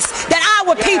justice that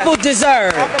our people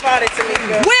deserve. Talk about it,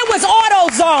 Tamika. Where was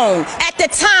AutoZone at the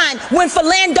time when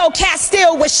Philando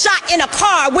Castile was shot in a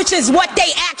car, which is what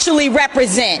they actually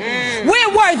represent? Where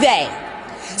were they?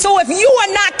 So if you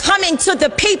are not coming to the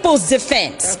people's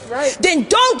defense, then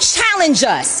don't challenge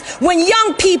us when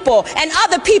young people and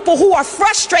other people who are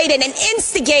frustrated and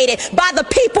instigated by the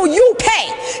people you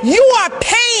pay. You are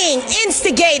paying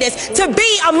instigators to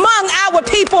be among our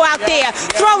people out there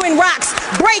throwing rocks,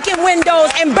 breaking windows,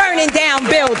 and burning down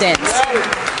buildings.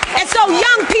 And so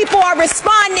young people are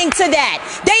responding to that.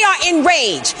 They are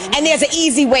enraged, and there's an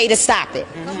easy way to stop it.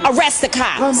 Arrest the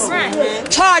cops.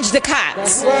 Charge the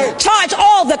cops. Charge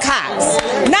all the cops.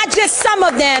 Not just some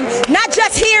of them, not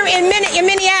just here in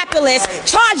Minneapolis.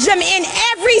 Charge them in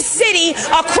every city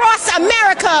across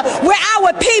America where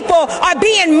our people are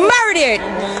being murdered.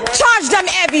 Charge them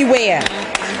everywhere.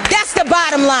 That's the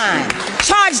bottom line.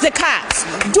 Charge the cops.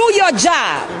 Do your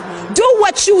job. Do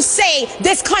what you say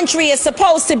this country is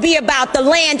supposed to be about, the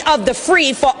land of the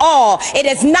free for all. It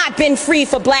has not been free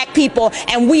for black people,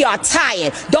 and we are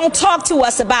tired. Don't talk to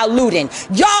us about looting.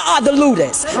 Y'all are the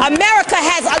looters. America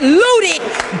has looted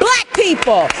black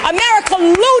people. America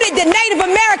looted the Native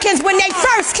Americans when they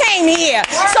first came here.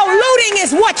 So looting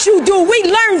is what you do. We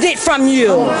learned it from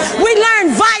you. We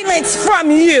learned violence from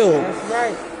you.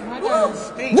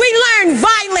 We learned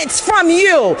violence from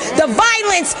you. The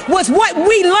violence was what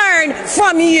we learned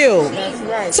from you.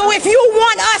 So if you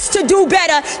want us to do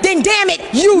better, then damn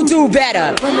it, you do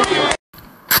better.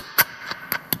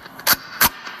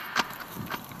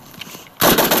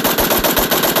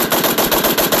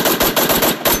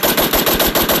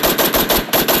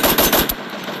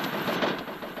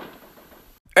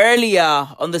 Earlier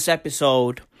on this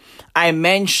episode, I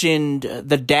mentioned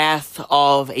the death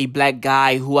of a black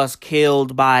guy who was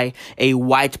killed by a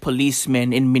white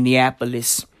policeman in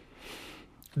Minneapolis.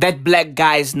 That black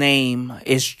guy's name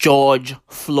is George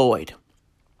Floyd.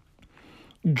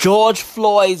 George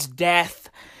Floyd's death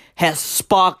has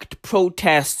sparked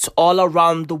protests all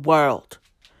around the world.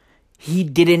 He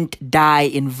didn't die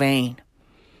in vain.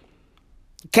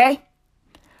 Okay?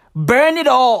 Burn it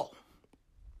all.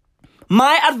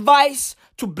 My advice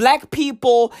to black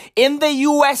people in the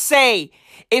USA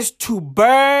is to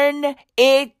burn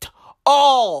it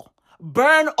all.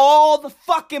 Burn all the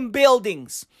fucking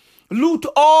buildings. Loot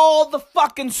all the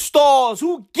fucking stores.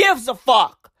 Who gives a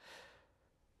fuck?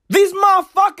 These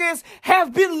motherfuckers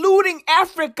have been looting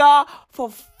Africa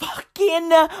for fucking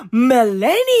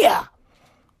millennia.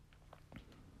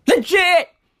 Legit.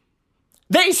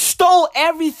 They stole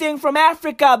everything from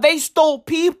Africa. They stole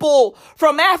people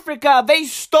from Africa. They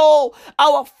stole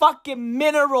our fucking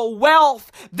mineral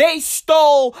wealth. They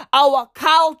stole our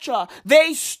culture.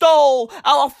 They stole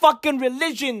our fucking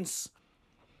religions.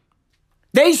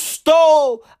 They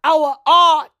stole our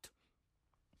art,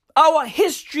 our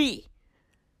history.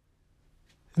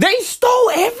 They stole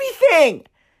everything.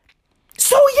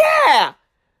 So yeah,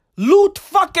 loot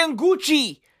fucking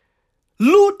Gucci.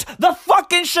 Loot the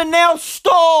fucking Chanel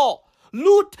store.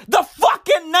 Loot the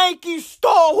fucking Nike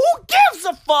store. Who gives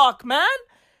a fuck, man?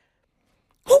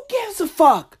 Who gives a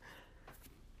fuck?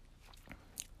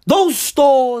 Those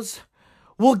stores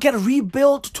will get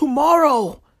rebuilt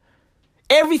tomorrow.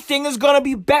 Everything is gonna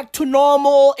be back to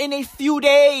normal in a few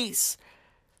days.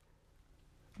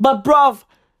 But bruv,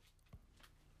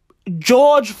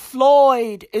 George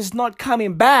Floyd is not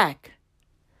coming back.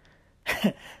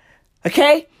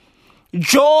 Okay?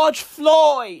 George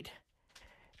Floyd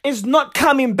is not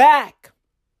coming back.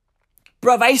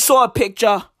 Bruv, I saw a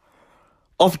picture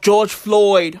of George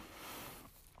Floyd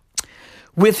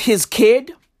with his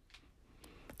kid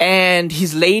and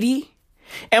his lady.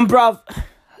 And bruv,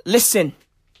 listen.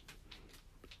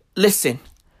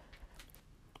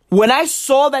 When I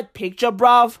saw that picture,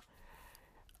 bruv,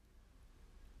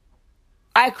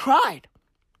 I cried.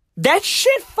 That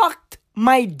shit fucked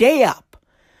my day up.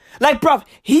 Like, bruv,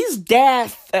 his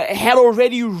death had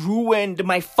already ruined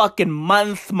my fucking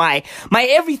month, my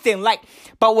everything. Like,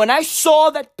 but when I saw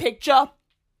that picture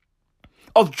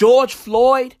of George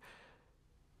Floyd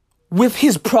with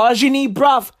his progeny,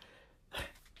 bruv,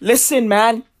 listen,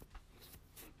 man.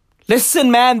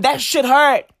 Listen, man, that shit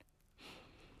hurt.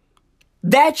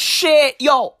 That shit,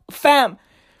 yo, fam.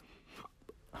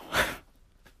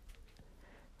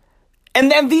 And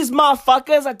then these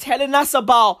motherfuckers are telling us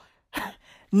about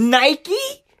Nike?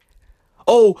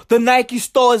 Oh, the Nike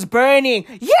store is burning.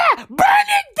 Yeah, burn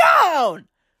it down.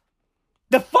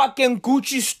 The fucking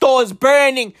Gucci store is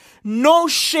burning. No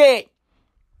shit.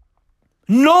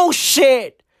 No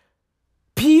shit.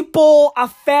 People are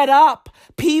fed up.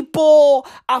 People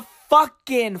are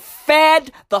fucking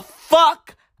fed the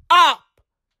fuck up.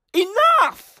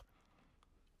 Enough.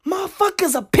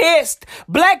 Motherfuckers are pissed.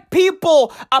 Black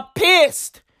people are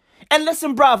pissed. And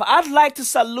listen, bruv, I'd like to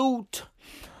salute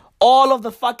all of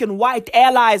the fucking white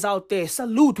allies out there.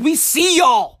 Salute. We see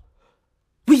y'all.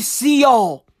 We see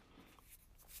y'all.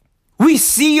 We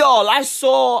see y'all. I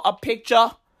saw a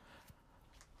picture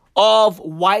of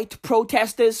white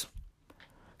protesters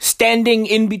standing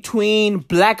in between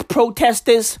black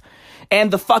protesters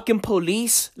and the fucking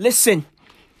police. Listen,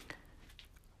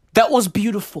 that was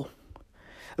beautiful.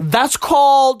 That's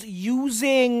called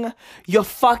using your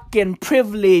fucking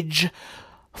privilege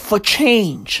for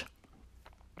change.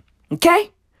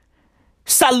 Okay?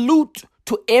 Salute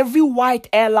to every white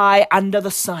ally under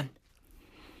the sun.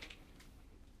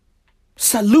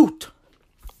 Salute.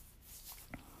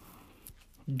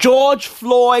 George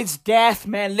Floyd's death,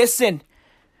 man. Listen.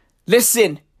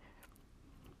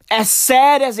 As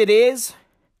sad as it is,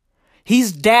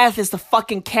 his death is the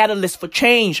fucking catalyst for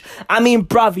change. I mean,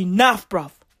 bruv, enough,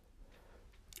 bruv.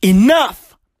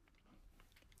 Enough.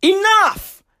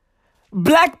 Enough.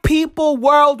 Black people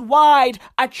worldwide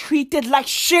are treated like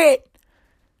shit.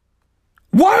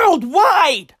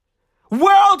 Worldwide.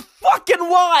 World fucking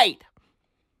wide.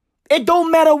 It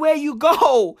don't matter where you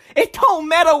go. It don't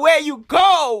matter where you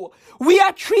go. We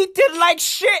are treated like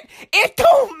shit. It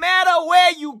don't matter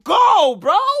where you go,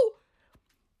 bro.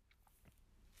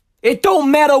 It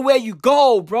don't matter where you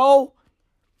go, bro.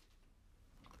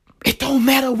 It don't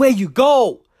matter where you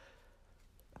go.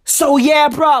 So yeah,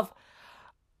 bruv.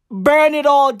 Burn it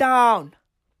all down.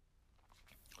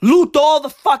 Loot all the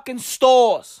fucking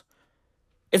stores.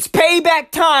 It's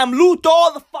payback time. Loot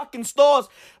all the fucking stores.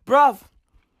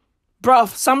 Bruv,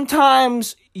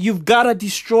 sometimes you've got to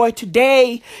destroy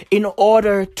today in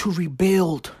order to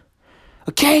rebuild.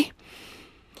 Okay?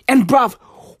 And bruv,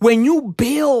 when you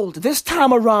build this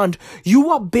time around, you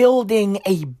are building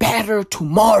a better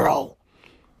tomorrow.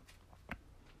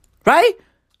 Right?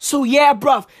 So yeah,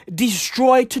 bruv,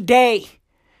 destroy today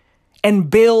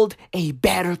and build a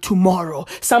better tomorrow.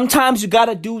 Sometimes you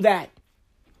gotta do that.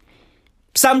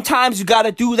 Sometimes you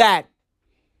gotta do that.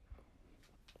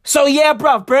 So yeah,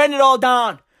 bruv, burn it all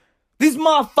down. These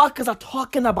motherfuckers are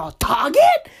talking about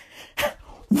Target?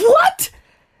 What?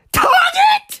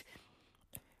 Target?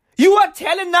 You are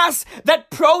telling us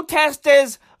that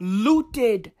protesters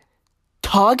looted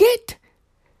Target?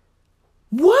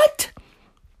 What?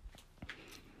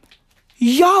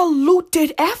 Y'all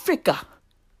looted Africa.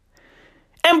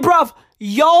 And bruv,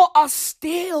 y'all are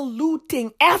still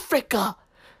looting Africa.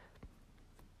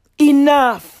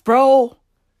 Enough, bro.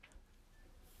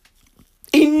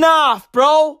 Enough,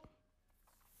 bro.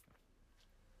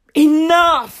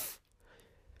 Enough.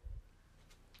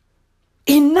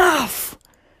 Enough.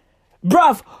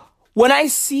 Bruv, when I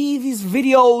see these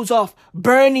videos of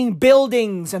burning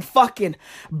buildings and fucking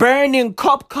burning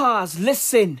cop cars,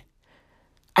 listen,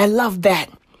 I love that.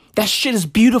 That shit is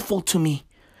beautiful to me.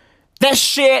 That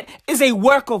shit is a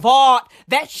work of art.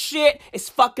 That shit is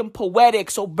fucking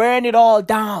poetic. So burn it all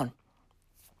down.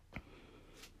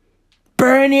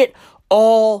 Burn it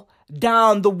all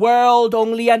down. The world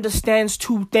only understands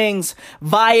two things: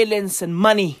 violence and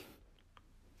money.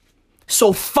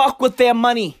 So fuck with their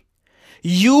money.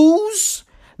 Use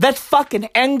that fucking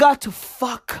anger to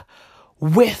fuck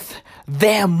with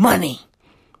their money.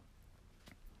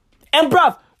 And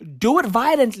bruv, do it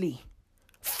violently.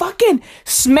 Fucking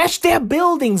smash their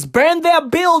buildings, burn their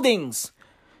buildings,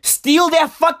 steal their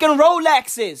fucking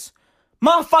Rolexes.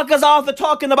 Motherfuckers are out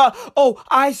talking about, oh,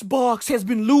 Icebox has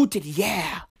been looted.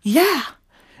 Yeah.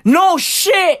 No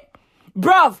shit.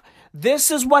 Bruv, this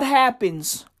is what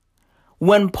happens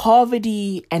when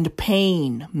poverty and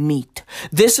pain meet.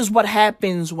 This is what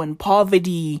happens when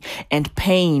poverty and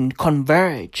pain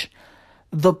converge.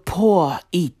 The poor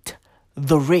eat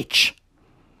the rich.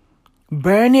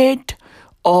 Burn it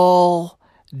all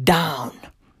down.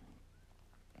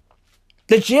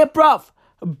 Legit, bruv.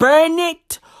 Burn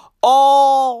it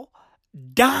all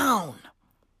down.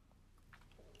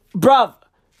 Bruv,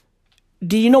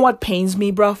 do you know what pains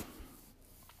me, bruv?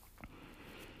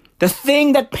 The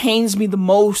thing that pains me the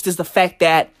most is the fact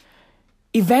that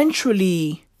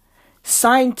eventually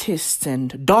scientists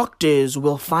and doctors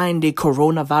will find a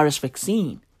coronavirus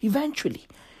vaccine. Eventually.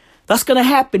 That's going to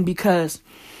happen because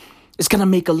it's going to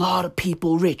make a lot of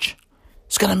people rich.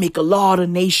 It's going to make a lot of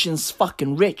nations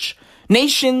fucking rich.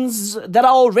 Nations that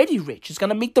are already rich. It's going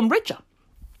to make them richer.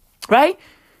 Right?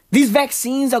 These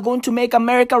vaccines are going to make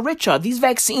America richer. These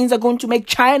vaccines are going to make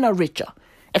China richer.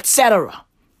 Etc.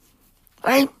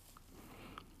 Right?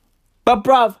 But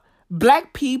bruv,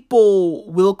 black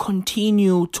people will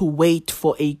continue to wait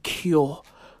for a cure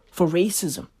for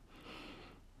racism.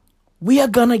 We are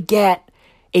gonna get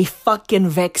a fucking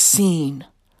vaccine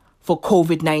for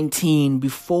COVID-19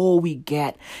 before we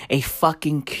get a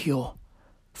fucking cure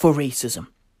for racism.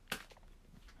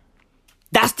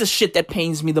 That's the shit that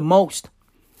pains me the most.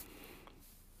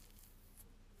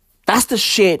 That's the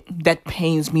shit that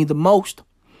pains me the most.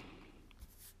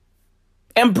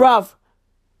 And bruv,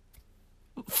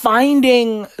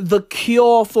 finding the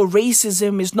cure for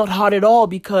racism is not hard at all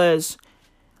because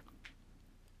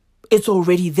it's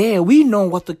already there. We know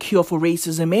what the cure for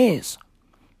racism is.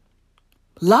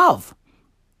 Love.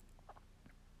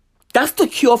 That's the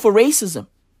cure for racism.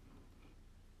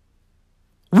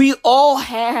 We all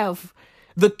have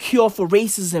the cure for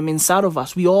racism inside of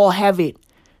us. We all have it.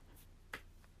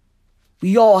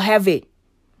 We all have it.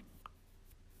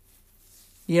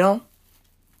 You know?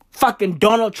 Fucking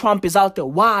Donald Trump is out there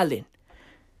wilding.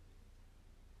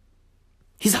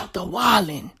 He's out there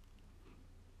wilding.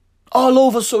 All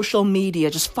over social media,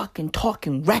 just fucking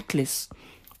talking reckless.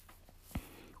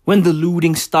 When the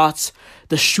looting starts,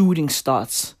 the shooting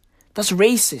starts. That's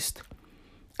racist.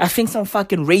 I think some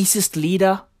fucking racist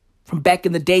leader from back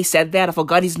in the day said that. I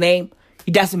forgot his name.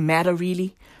 It doesn't matter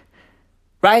really.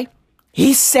 Right?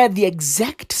 He said the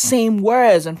exact same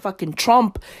words and fucking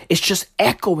Trump is just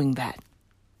echoing that.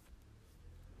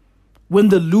 When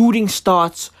the looting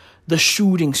starts, the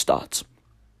shooting starts.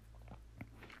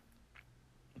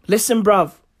 Listen,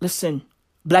 bruv. Listen.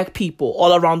 Black people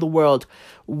all around the world.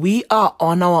 We are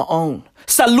on our own.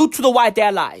 Salute to the white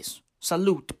allies.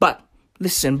 Salute. But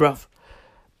listen, bruv.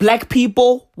 Black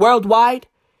people worldwide,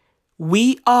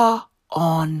 we are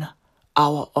on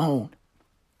our own.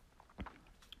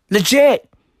 Legit.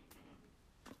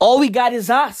 All we got is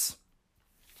us.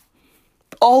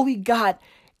 All we got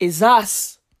is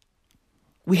us.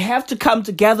 We have to come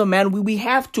together, man. We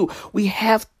have to. We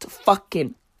have to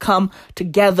fucking come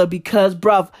together because,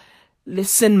 bruv,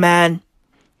 listen, man.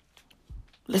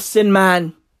 Listen,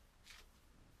 man.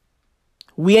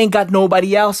 We ain't got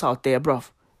nobody else out there,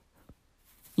 bruv.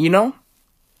 You know?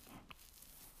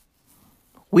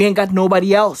 We ain't got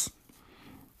nobody else.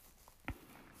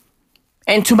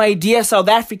 And to my dear South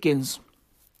Africans,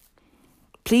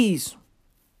 please,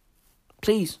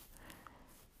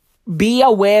 be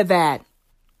aware that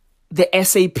the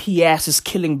SAPS is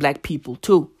killing black people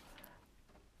too.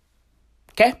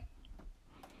 Okay?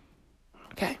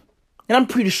 Okay? And I'm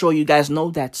pretty sure you guys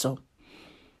know that, so.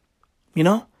 You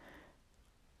know?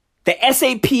 The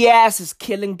SAPS is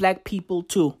killing black people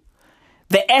too.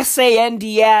 The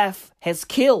SANDF has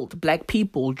killed black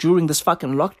people during this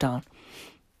fucking lockdown.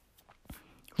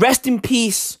 Rest in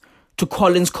peace to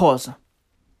Collins Causa.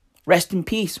 Rest in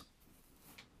peace.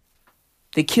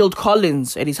 They killed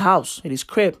Collins at his house, at his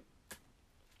crib.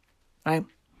 Right?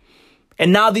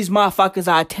 And now these motherfuckers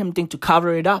are attempting to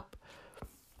cover it up.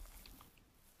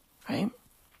 Right?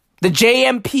 The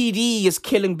JMPD is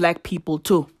killing black people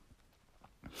too.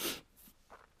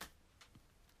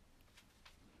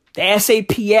 The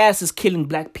SAPS is killing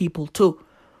black people too.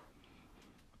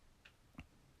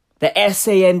 The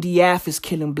SANDF is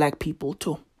killing black people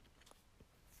too.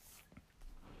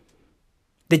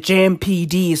 The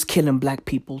JMPD is killing black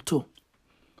people too.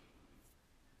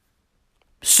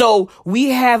 So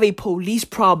we have a police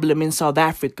problem in South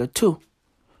Africa too.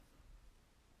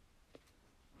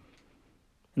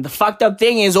 And the fucked up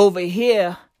thing is over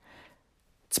here,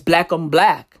 it's black on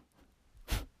black.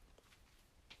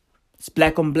 It's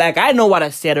black on black. I know what I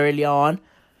said earlier on.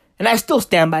 And I still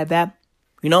stand by that.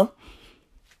 You know?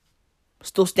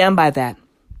 Still stand by that.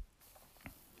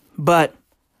 But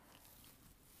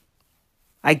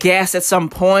I guess at some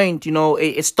point, you know,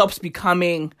 it stops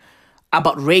becoming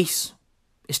about race.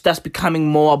 It starts becoming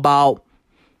more about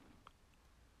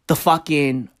the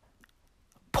fucking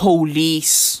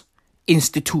police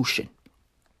institution.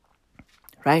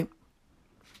 Right?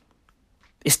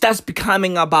 It starts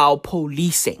becoming about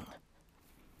policing.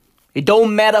 It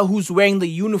don't matter who's wearing the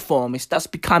uniform. It starts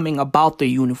becoming about the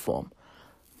uniform.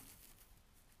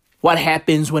 What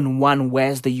happens when one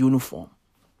wears the uniform?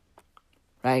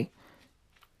 Right?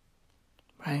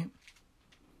 Right?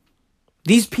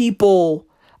 These people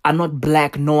are not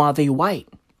black, nor are they white.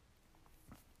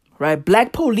 Right?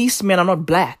 Black policemen are not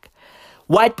black.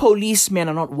 White policemen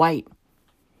are not white.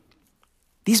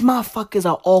 These motherfuckers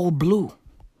are all blue.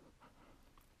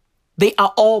 They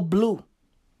are all blue.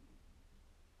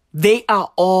 They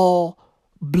are all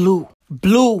blue.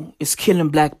 Blue is killing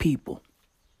black people.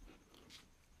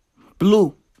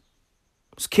 Blue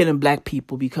is killing black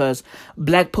people because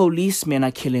black policemen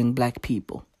are killing black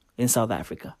people in South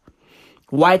Africa.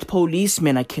 White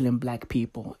policemen are killing black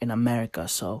people in America.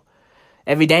 So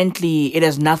evidently it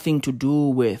has nothing to do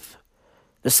with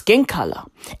the skin color.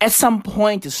 At some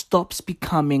point it stops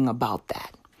becoming about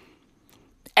that.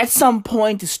 At some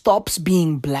point it stops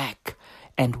being black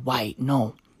and white.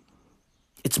 No.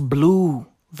 It's blue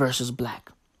versus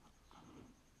black.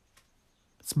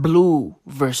 It's blue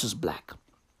versus black.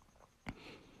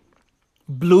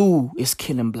 Blue is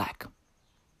killing black.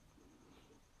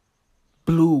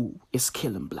 Blue is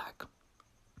killing black.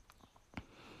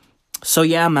 So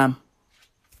yeah, man.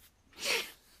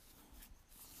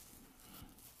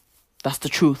 That's the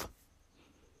truth.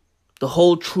 The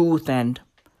whole truth and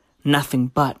nothing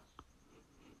but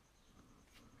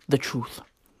the truth.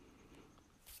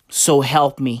 So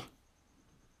help me,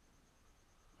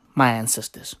 my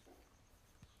ancestors.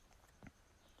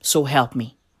 So help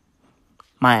me,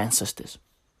 my ancestors.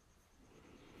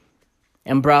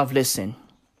 And bruv, listen.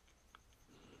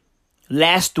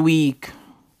 Last week,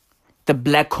 the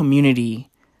black community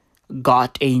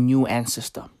got a new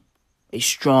ancestor. A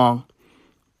strong,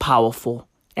 powerful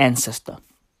ancestor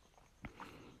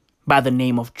by the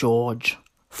name of George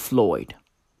Floyd.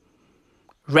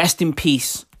 Rest in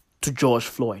peace to George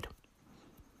Floyd.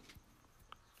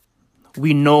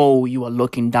 We know you are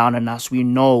looking down on us. We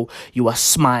know you are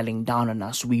smiling down on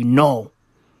us. We know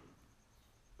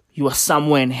you are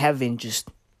somewhere in heaven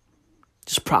just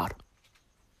proud.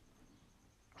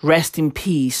 Rest in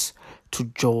peace to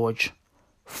George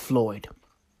Floyd.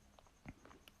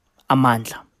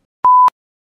 Amandla.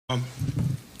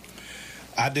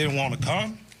 I didn't want to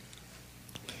come,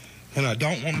 and I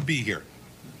don't want to be here.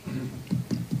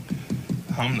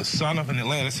 I'm the son of an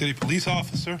Atlanta City police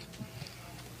officer.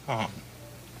 My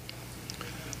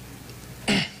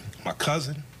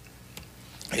cousin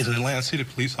is an Atlanta City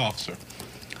police officer,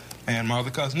 and my other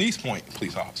cousin, East Point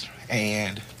police officer.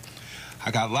 And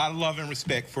I got a lot of love and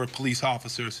respect for police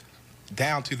officers,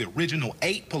 down to the original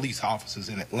 8 police officers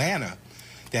in Atlanta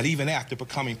that even after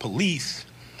becoming police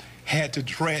had to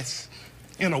dress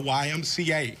in a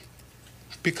YMCA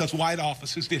because white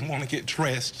officers didn't want to get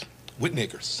dressed with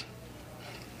niggers.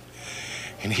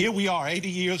 And here we are 80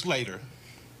 years later.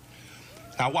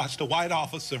 I watched a white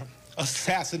officer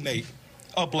assassinate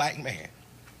a black man.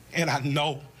 And I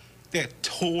know that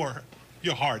tore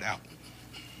your heart out.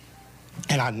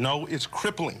 And I know it's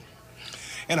crippling.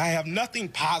 And I have nothing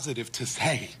positive to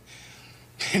say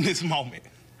in this moment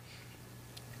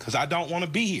because I don't want to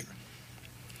be here.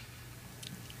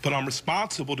 But I'm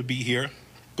responsible to be here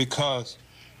because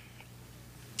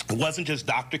it wasn't just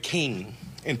Dr. King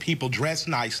and people dressed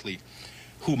nicely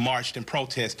who marched and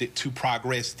protested to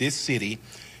progress this city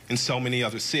and so many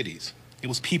other cities. It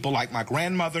was people like my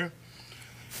grandmother,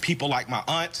 people like my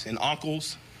aunts and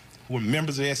uncles who were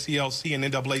members of SCLC and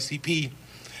NAACP,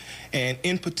 and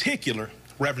in particular,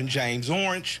 Reverend James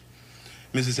Orange,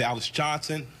 Mrs. Alice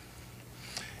Johnson,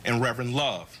 and Reverend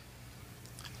Love,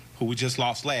 who we just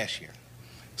lost last year.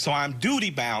 So I'm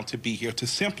duty-bound to be here to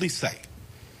simply say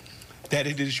that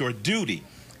it is your duty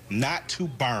not to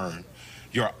burn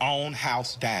your own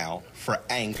house down for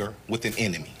anger with an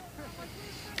enemy.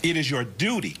 It is your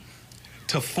duty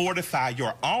to fortify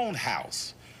your own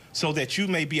house so that you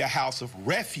may be a house of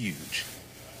refuge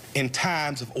in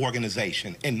times of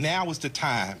organization. And now is the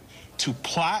time to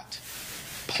plot,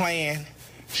 plan,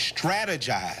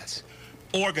 strategize,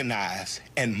 organize,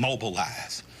 and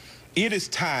mobilize. It is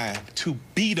time to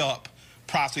beat up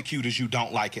prosecutors you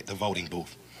don't like at the voting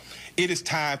booth. It is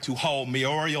time to hold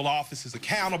mayoral offices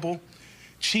accountable,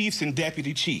 chiefs and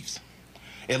deputy chiefs.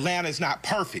 Atlanta is not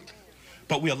perfect,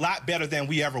 but we're a lot better than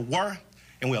we ever were,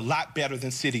 and we're a lot better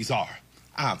than cities are.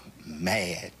 I'm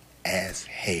mad as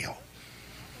hell.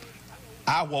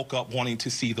 I woke up wanting to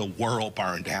see the world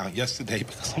burn down yesterday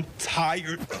because I'm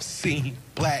tired of seeing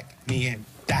black men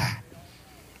die.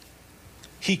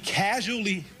 He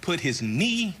casually put his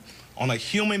knee on a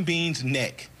human being's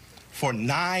neck for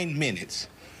 9 minutes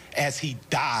as he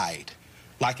died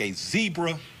like a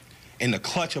zebra in the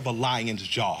clutch of a lion's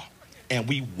jaw. and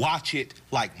we watch it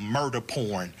like murder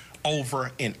porn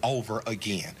over and over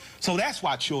again. So that's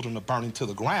why children are burning to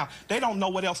the ground. They don't know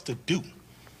what else to do.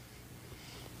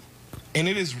 And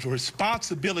it is the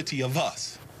responsibility of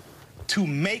us to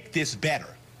make this better.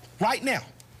 Right now,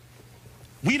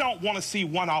 we don't want to see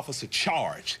one officer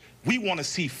charged. We want to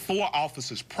see 4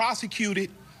 officers prosecuted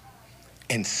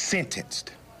and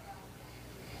sentenced.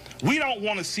 We don't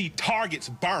want to see targets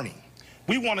burning.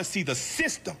 We want to see the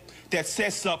system that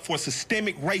sets up for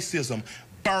systemic racism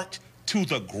burnt to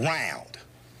the ground.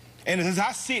 And as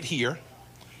I sit here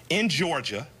in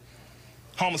Georgia,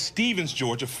 home of Stevens,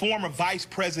 Georgia, former vice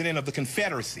president of the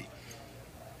Confederacy,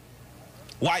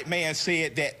 white man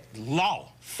said that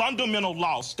law, fundamental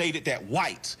law, stated that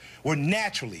whites were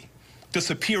naturally the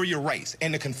superior race,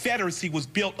 and the Confederacy was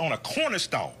built on a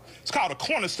cornerstone. It's called a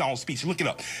cornerstone speech. Look it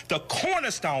up. The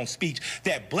cornerstone speech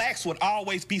that blacks would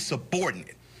always be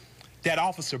subordinate. That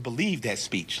officer believed that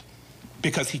speech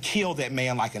because he killed that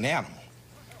man like an animal.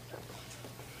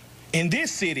 In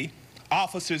this city,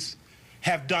 officers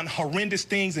have done horrendous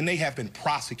things and they have been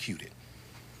prosecuted.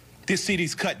 This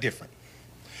city's cut different.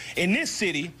 In this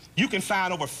city, you can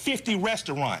find over 50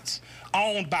 restaurants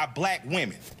owned by black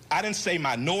women. I didn't say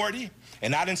minority,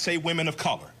 and I didn't say women of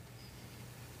color.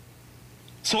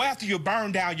 So after you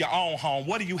burn down your own home,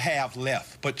 what do you have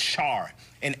left but char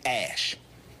and ash?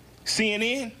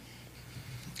 CNN?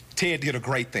 Ted did a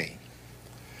great thing.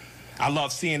 I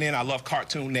love CNN, I love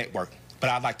Cartoon Network, but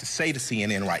I'd like to say to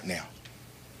CNN right now,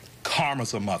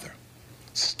 karma's a mother.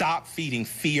 Stop feeding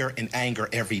fear and anger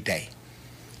every day.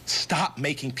 Stop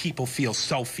making people feel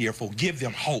so fearful. Give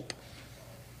them hope.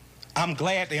 I'm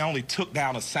glad they only took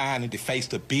down a sign and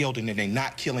defaced a building and they're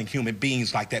not killing human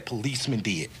beings like that policeman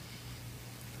did.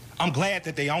 I'm glad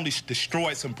that they only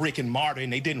destroyed some brick and mortar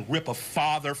and they didn't rip a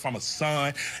father from a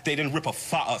son. They didn't rip a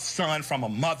son from a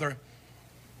mother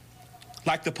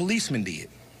like the policeman did.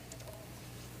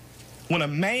 When a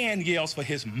man yells for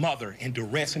his mother in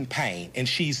duress and pain and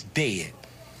she's dead,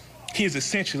 he is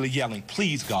essentially yelling,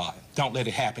 please, God, don't let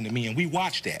it happen to me. And we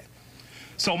watch that.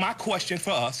 So my question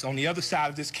for us on the other side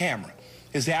of this camera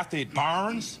is, after it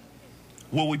burns,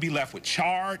 will we be left with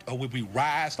charred, or will we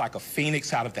rise like a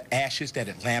phoenix out of the ashes that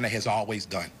Atlanta has always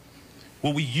done?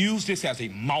 Will we use this as a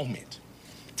moment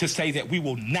to say that we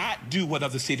will not do what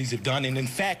other cities have done, and in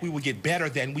fact, we will get better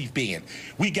than we've been?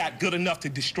 We got good enough to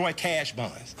destroy cash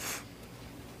bonds.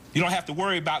 You don't have to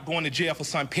worry about going to jail for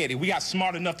something petty. We got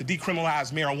smart enough to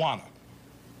decriminalize marijuana.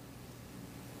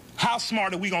 How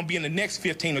smart are we going to be in the next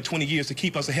 15 or 20 years to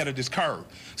keep us ahead of this curve?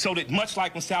 So that much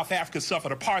like when South Africa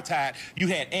suffered apartheid, you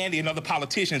had Andy and other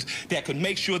politicians that could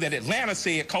make sure that Atlanta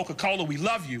said, Coca-Cola, we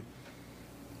love you,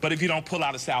 but if you don't pull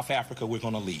out of South Africa, we're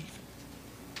going to leave.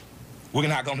 We're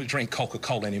not going to drink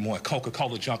Coca-Cola anymore.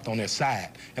 Coca-Cola jumped on their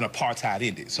side and apartheid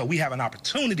ended. So we have an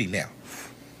opportunity now.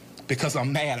 Because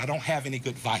I'm mad, I don't have any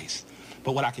good advice.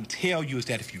 But what I can tell you is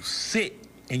that if you sit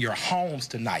in your homes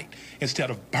tonight, instead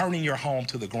of burning your home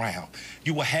to the ground,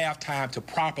 you will have time to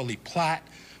properly plot,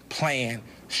 plan,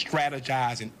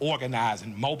 strategize, and organize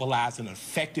and mobilize in an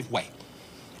effective way.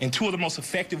 And 2 of the most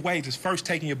effective ways is first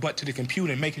taking your butt to the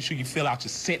computer and making sure you fill out your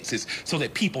sentences so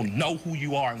that people know who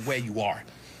you are and where you are.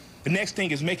 The next thing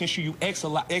is making sure you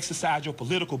exercise your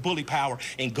political bully power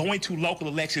and going to local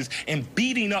elections and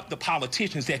beating up the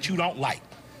politicians that you don't like.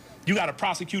 You got a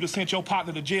prosecutor sent your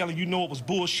partner to jail and you know it was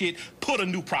bullshit, put a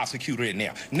new prosecutor in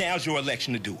there. Now's your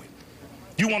election to do it.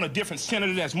 You want a different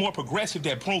senator that's more progressive,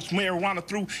 that promotes marijuana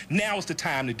through, now is the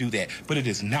time to do that. But it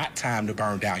is not time to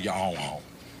burn down your own home.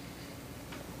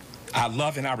 I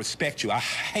love and I respect you. I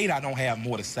hate I don't have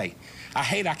more to say. I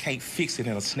hate I can't fix it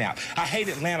in a snap. I hate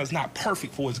Atlanta's not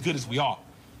perfect for as good as we are.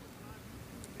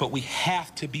 But we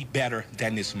have to be better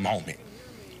than this moment.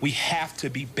 We have to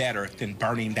be better than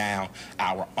burning down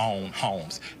our own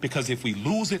homes. Because if we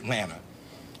lose Atlanta,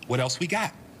 what else we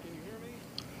got?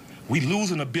 We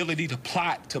lose an ability to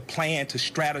plot, to plan, to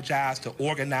strategize, to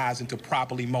organize, and to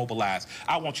properly mobilize.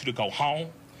 I want you to go home.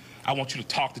 I want you to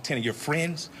talk to 10 of your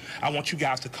friends. I want you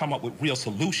guys to come up with real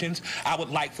solutions. I would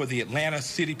like for the Atlanta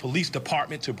City Police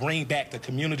Department to bring back the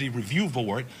Community Review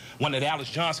Board, one that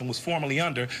Alice Johnson was formerly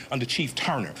under Chief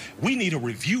Turner. We need a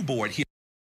review board here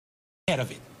ahead of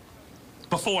it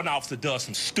before an officer does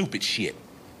some stupid shit.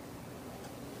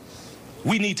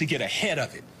 We need to get ahead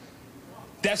of it.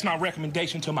 That's my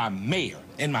recommendation to my mayor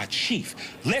and my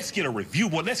chief. Let's get a review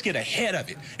board. Let's get ahead of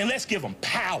it, and let's give them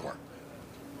power.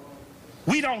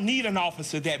 We don't need an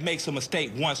officer that makes a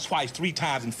mistake once, twice, 3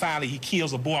 times, and finally he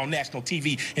kills a boy on national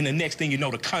TV, and the next thing you know,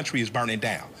 the country is burning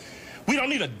down. We don't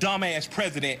need a dumbass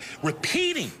president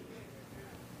repeating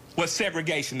what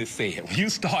segregationists said. When you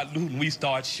start looting, we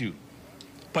start shooting.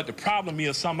 But the problem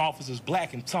is some officers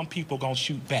black and some people gonna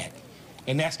shoot back.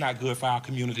 And that's not good for our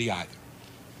community either.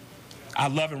 I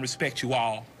love and respect you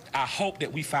all. I hope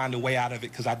that we find a way out of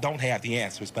it because I don't have the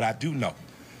answers, but I do know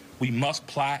we must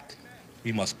plot,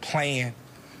 we must plan,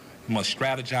 we must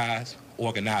strategize,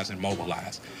 organize, and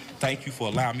mobilize. Thank you for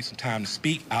allowing me some time to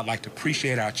speak. I'd like to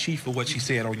appreciate our chief for what she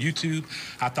said on YouTube.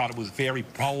 I thought it was very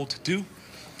bold to do.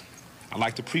 I'd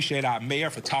like to appreciate our mayor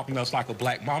for talking to us like a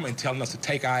black mama and telling us to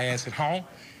take our ass at home.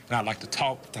 And I'd like to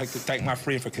thank my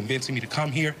friend for convincing me to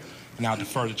come here. And I'll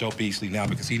defer to Joe Beasley now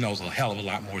because he knows a hell of a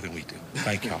lot more than we do.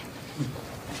 Thank y'all.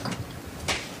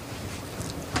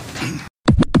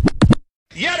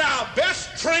 Yet our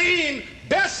best trained,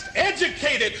 best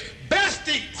educated, best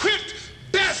equipped,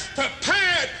 best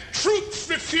prepared troops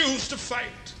refuse to fight.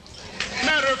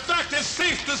 Matter of fact, it's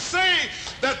safe to say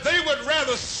that they would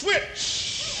rather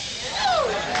switch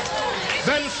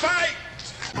than fight.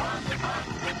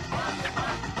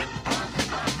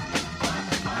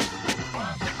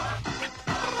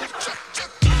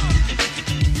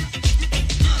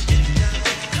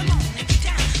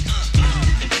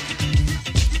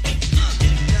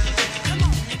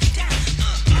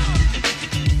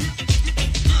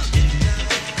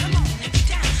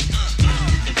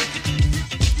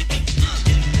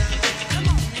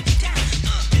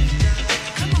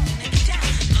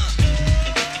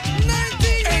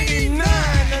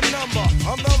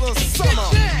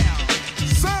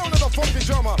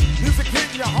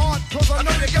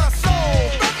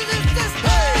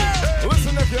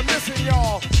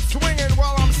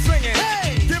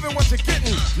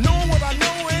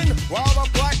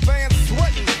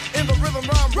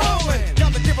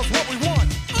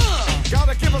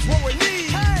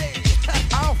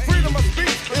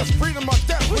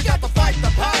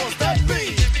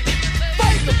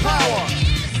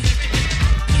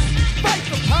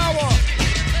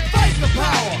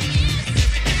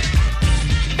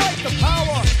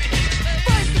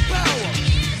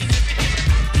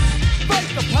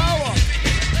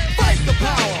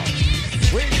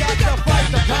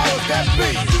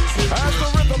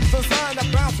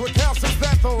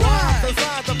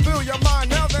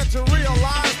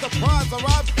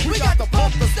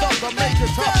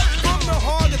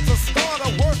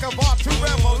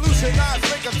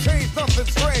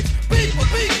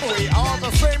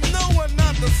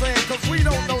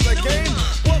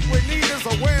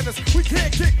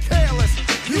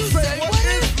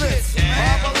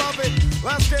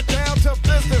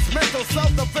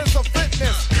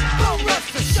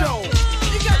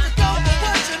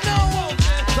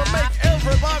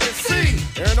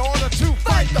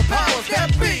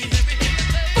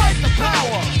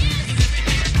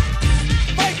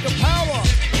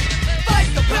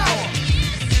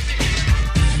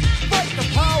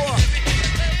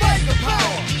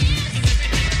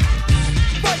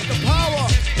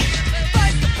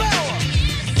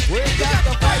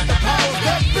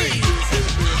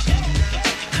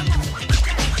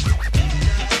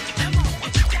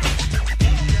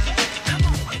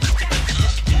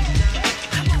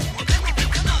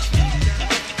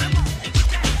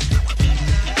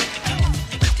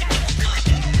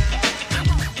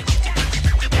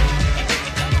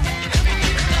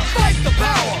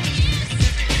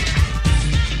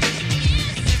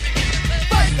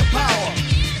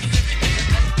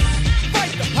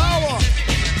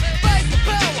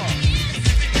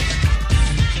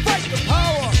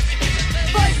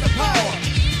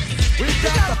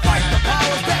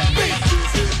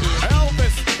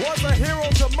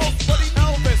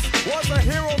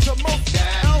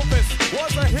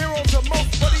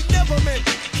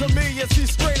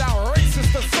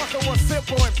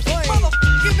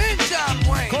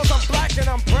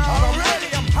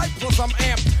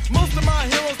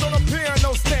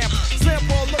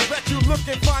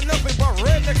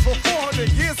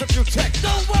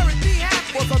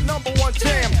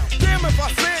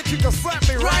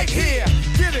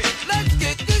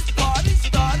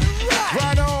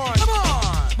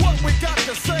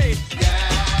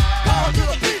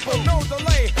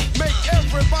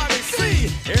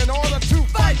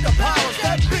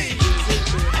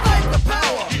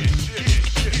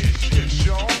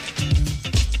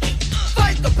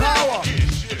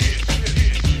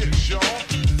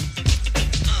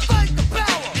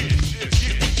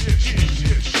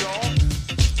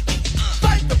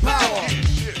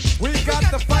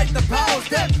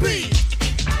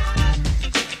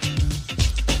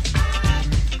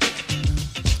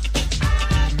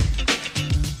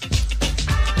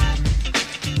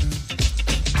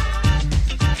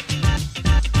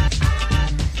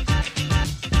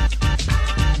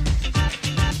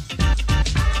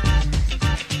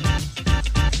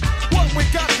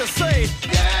 say.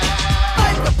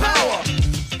 Fight the power.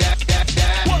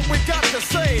 What we got to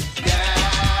say.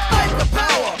 Fight the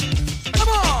power. Come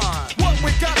on. What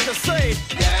we got to say.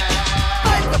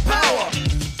 Fight the power.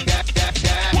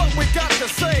 What we got to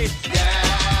say.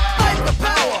 Fight the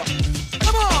power.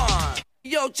 Come on.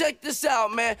 Yo, check this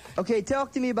out, man. Okay,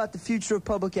 talk to me about the future of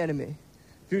Public Enemy.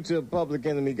 Future of Public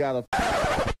Enemy got a